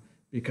harm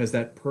because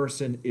that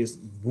person is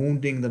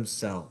wounding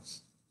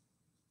themselves.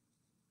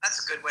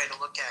 That's a good way to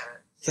look at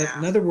it. So Yeah.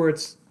 in other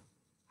words,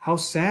 how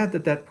sad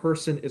that that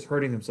person is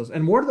hurting themselves.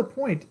 And more to the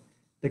point,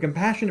 the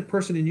compassionate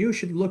person in you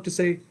should look to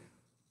say,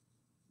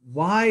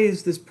 why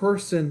is this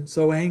person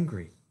so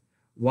angry?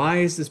 Why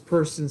is this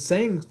person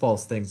saying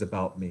false things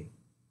about me?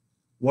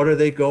 What are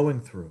they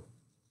going through?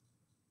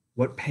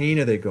 What pain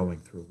are they going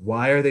through?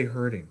 Why are they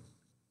hurting?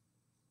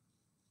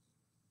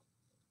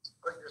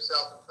 Put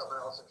yourself in someone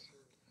else's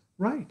shoes.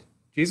 Right.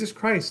 Jesus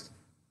Christ,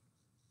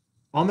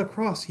 on the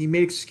cross, he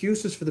made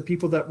excuses for the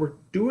people that were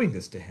doing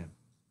this to him.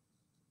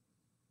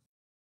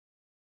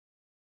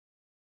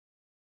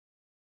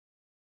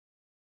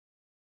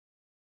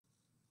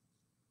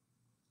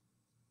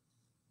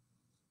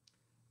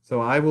 So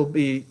I will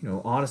be,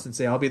 honest and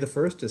say I'll be the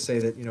first to say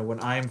that,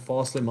 when I am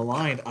falsely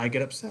maligned, I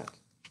get upset.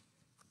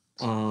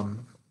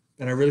 And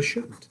I really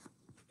shouldn't.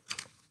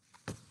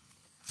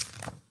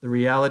 The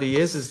reality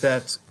is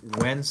that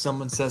when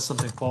someone says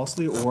something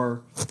falsely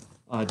or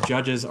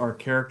judges our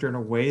character in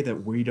a way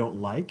that we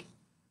don't like,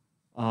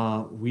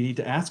 we need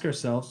to ask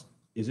ourselves,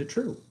 is it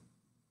true?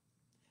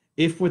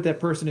 If what that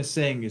person is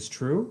saying is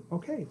true,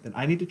 okay, then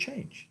I need to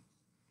change.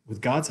 With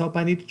God's help,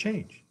 I need to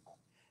change.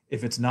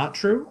 If it's not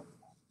true,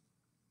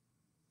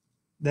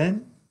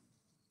 then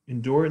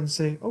endure it and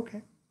say,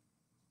 okay.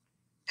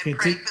 And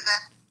pray for them.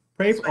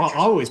 Pray for, I'll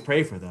always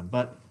pray for them,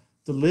 but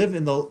to live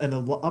in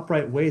the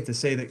upright way, to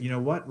say that,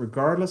 what,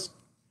 regardless,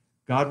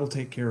 God will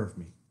take care of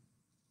me.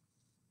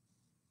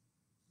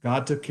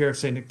 God took care of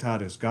St.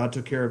 Nectarius. God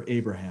took care of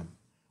Abraham.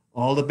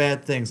 All the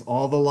bad things,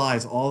 all the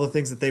lies, all the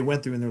things that they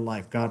went through in their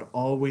life, God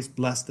always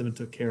blessed them and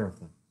took care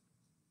of them.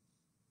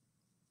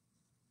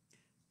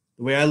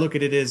 The way I look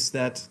at it is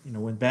that,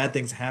 when bad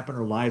things happen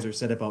or lies are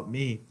said about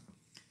me,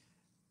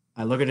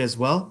 I look at it as,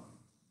 well,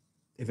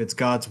 if it's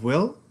God's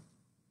will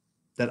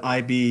that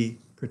I be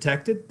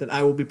protected, that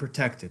I will be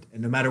protected.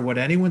 And no matter what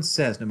anyone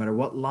says, no matter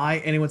what lie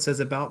anyone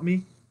says about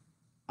me,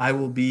 I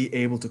will be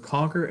able to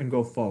conquer and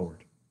go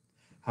forward.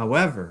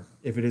 However,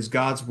 if it is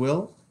God's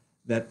will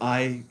that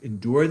I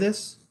endure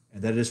this,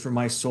 and that it is for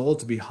my soul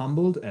to be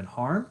humbled and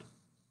harmed,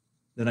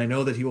 then I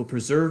know that he will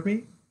preserve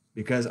me,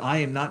 because I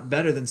am not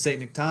better than St.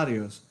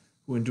 Nectarius,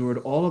 who endured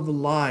all of the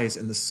lies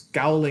and the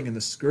scowling and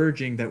the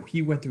scourging that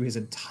he went through his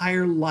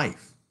entire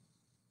life.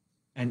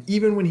 And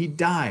even when he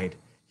died,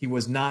 he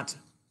was not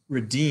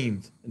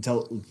redeemed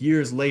until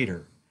years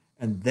later,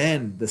 and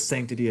then the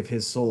sanctity of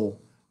his soul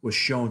was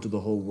shown to the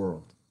whole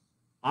world.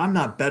 I'm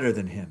not better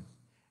than him.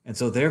 And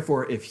so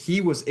therefore, if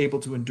he was able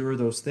to endure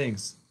those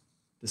things,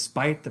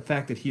 despite the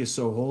fact that he is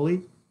so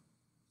holy,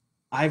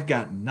 I've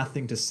got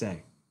nothing to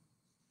say.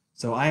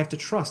 So I have to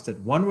trust that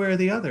one way or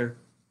the other,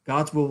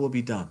 God's will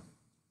be done.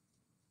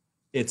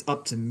 It's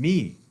up to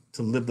me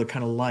to live the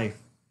kind of life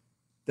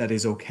that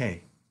is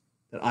okay,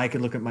 that I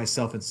can look at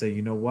myself and say,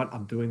 you know what,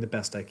 I'm doing the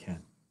best I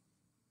can.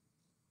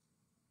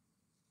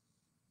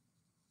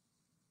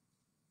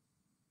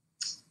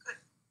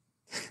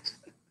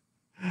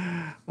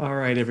 All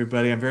right,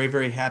 everybody. I'm very,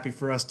 very happy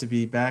for us to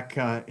be back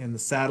in the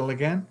saddle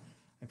again.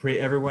 I pray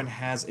everyone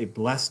has a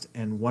blessed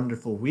and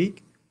wonderful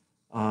week.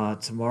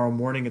 Tomorrow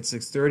morning at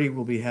 6:30,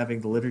 we'll be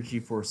having the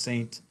liturgy for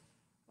Saint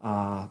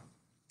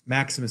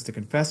Maximus the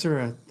Confessor.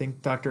 I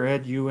think, Dr.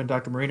 Ed, you and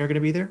Dr. Marina are going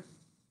to be there?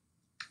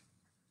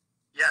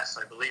 Yes,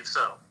 I believe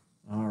so.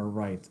 All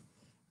right.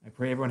 I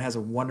pray everyone has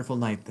a wonderful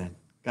night then.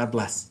 God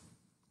bless.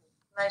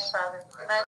 Nice, Father. Nice.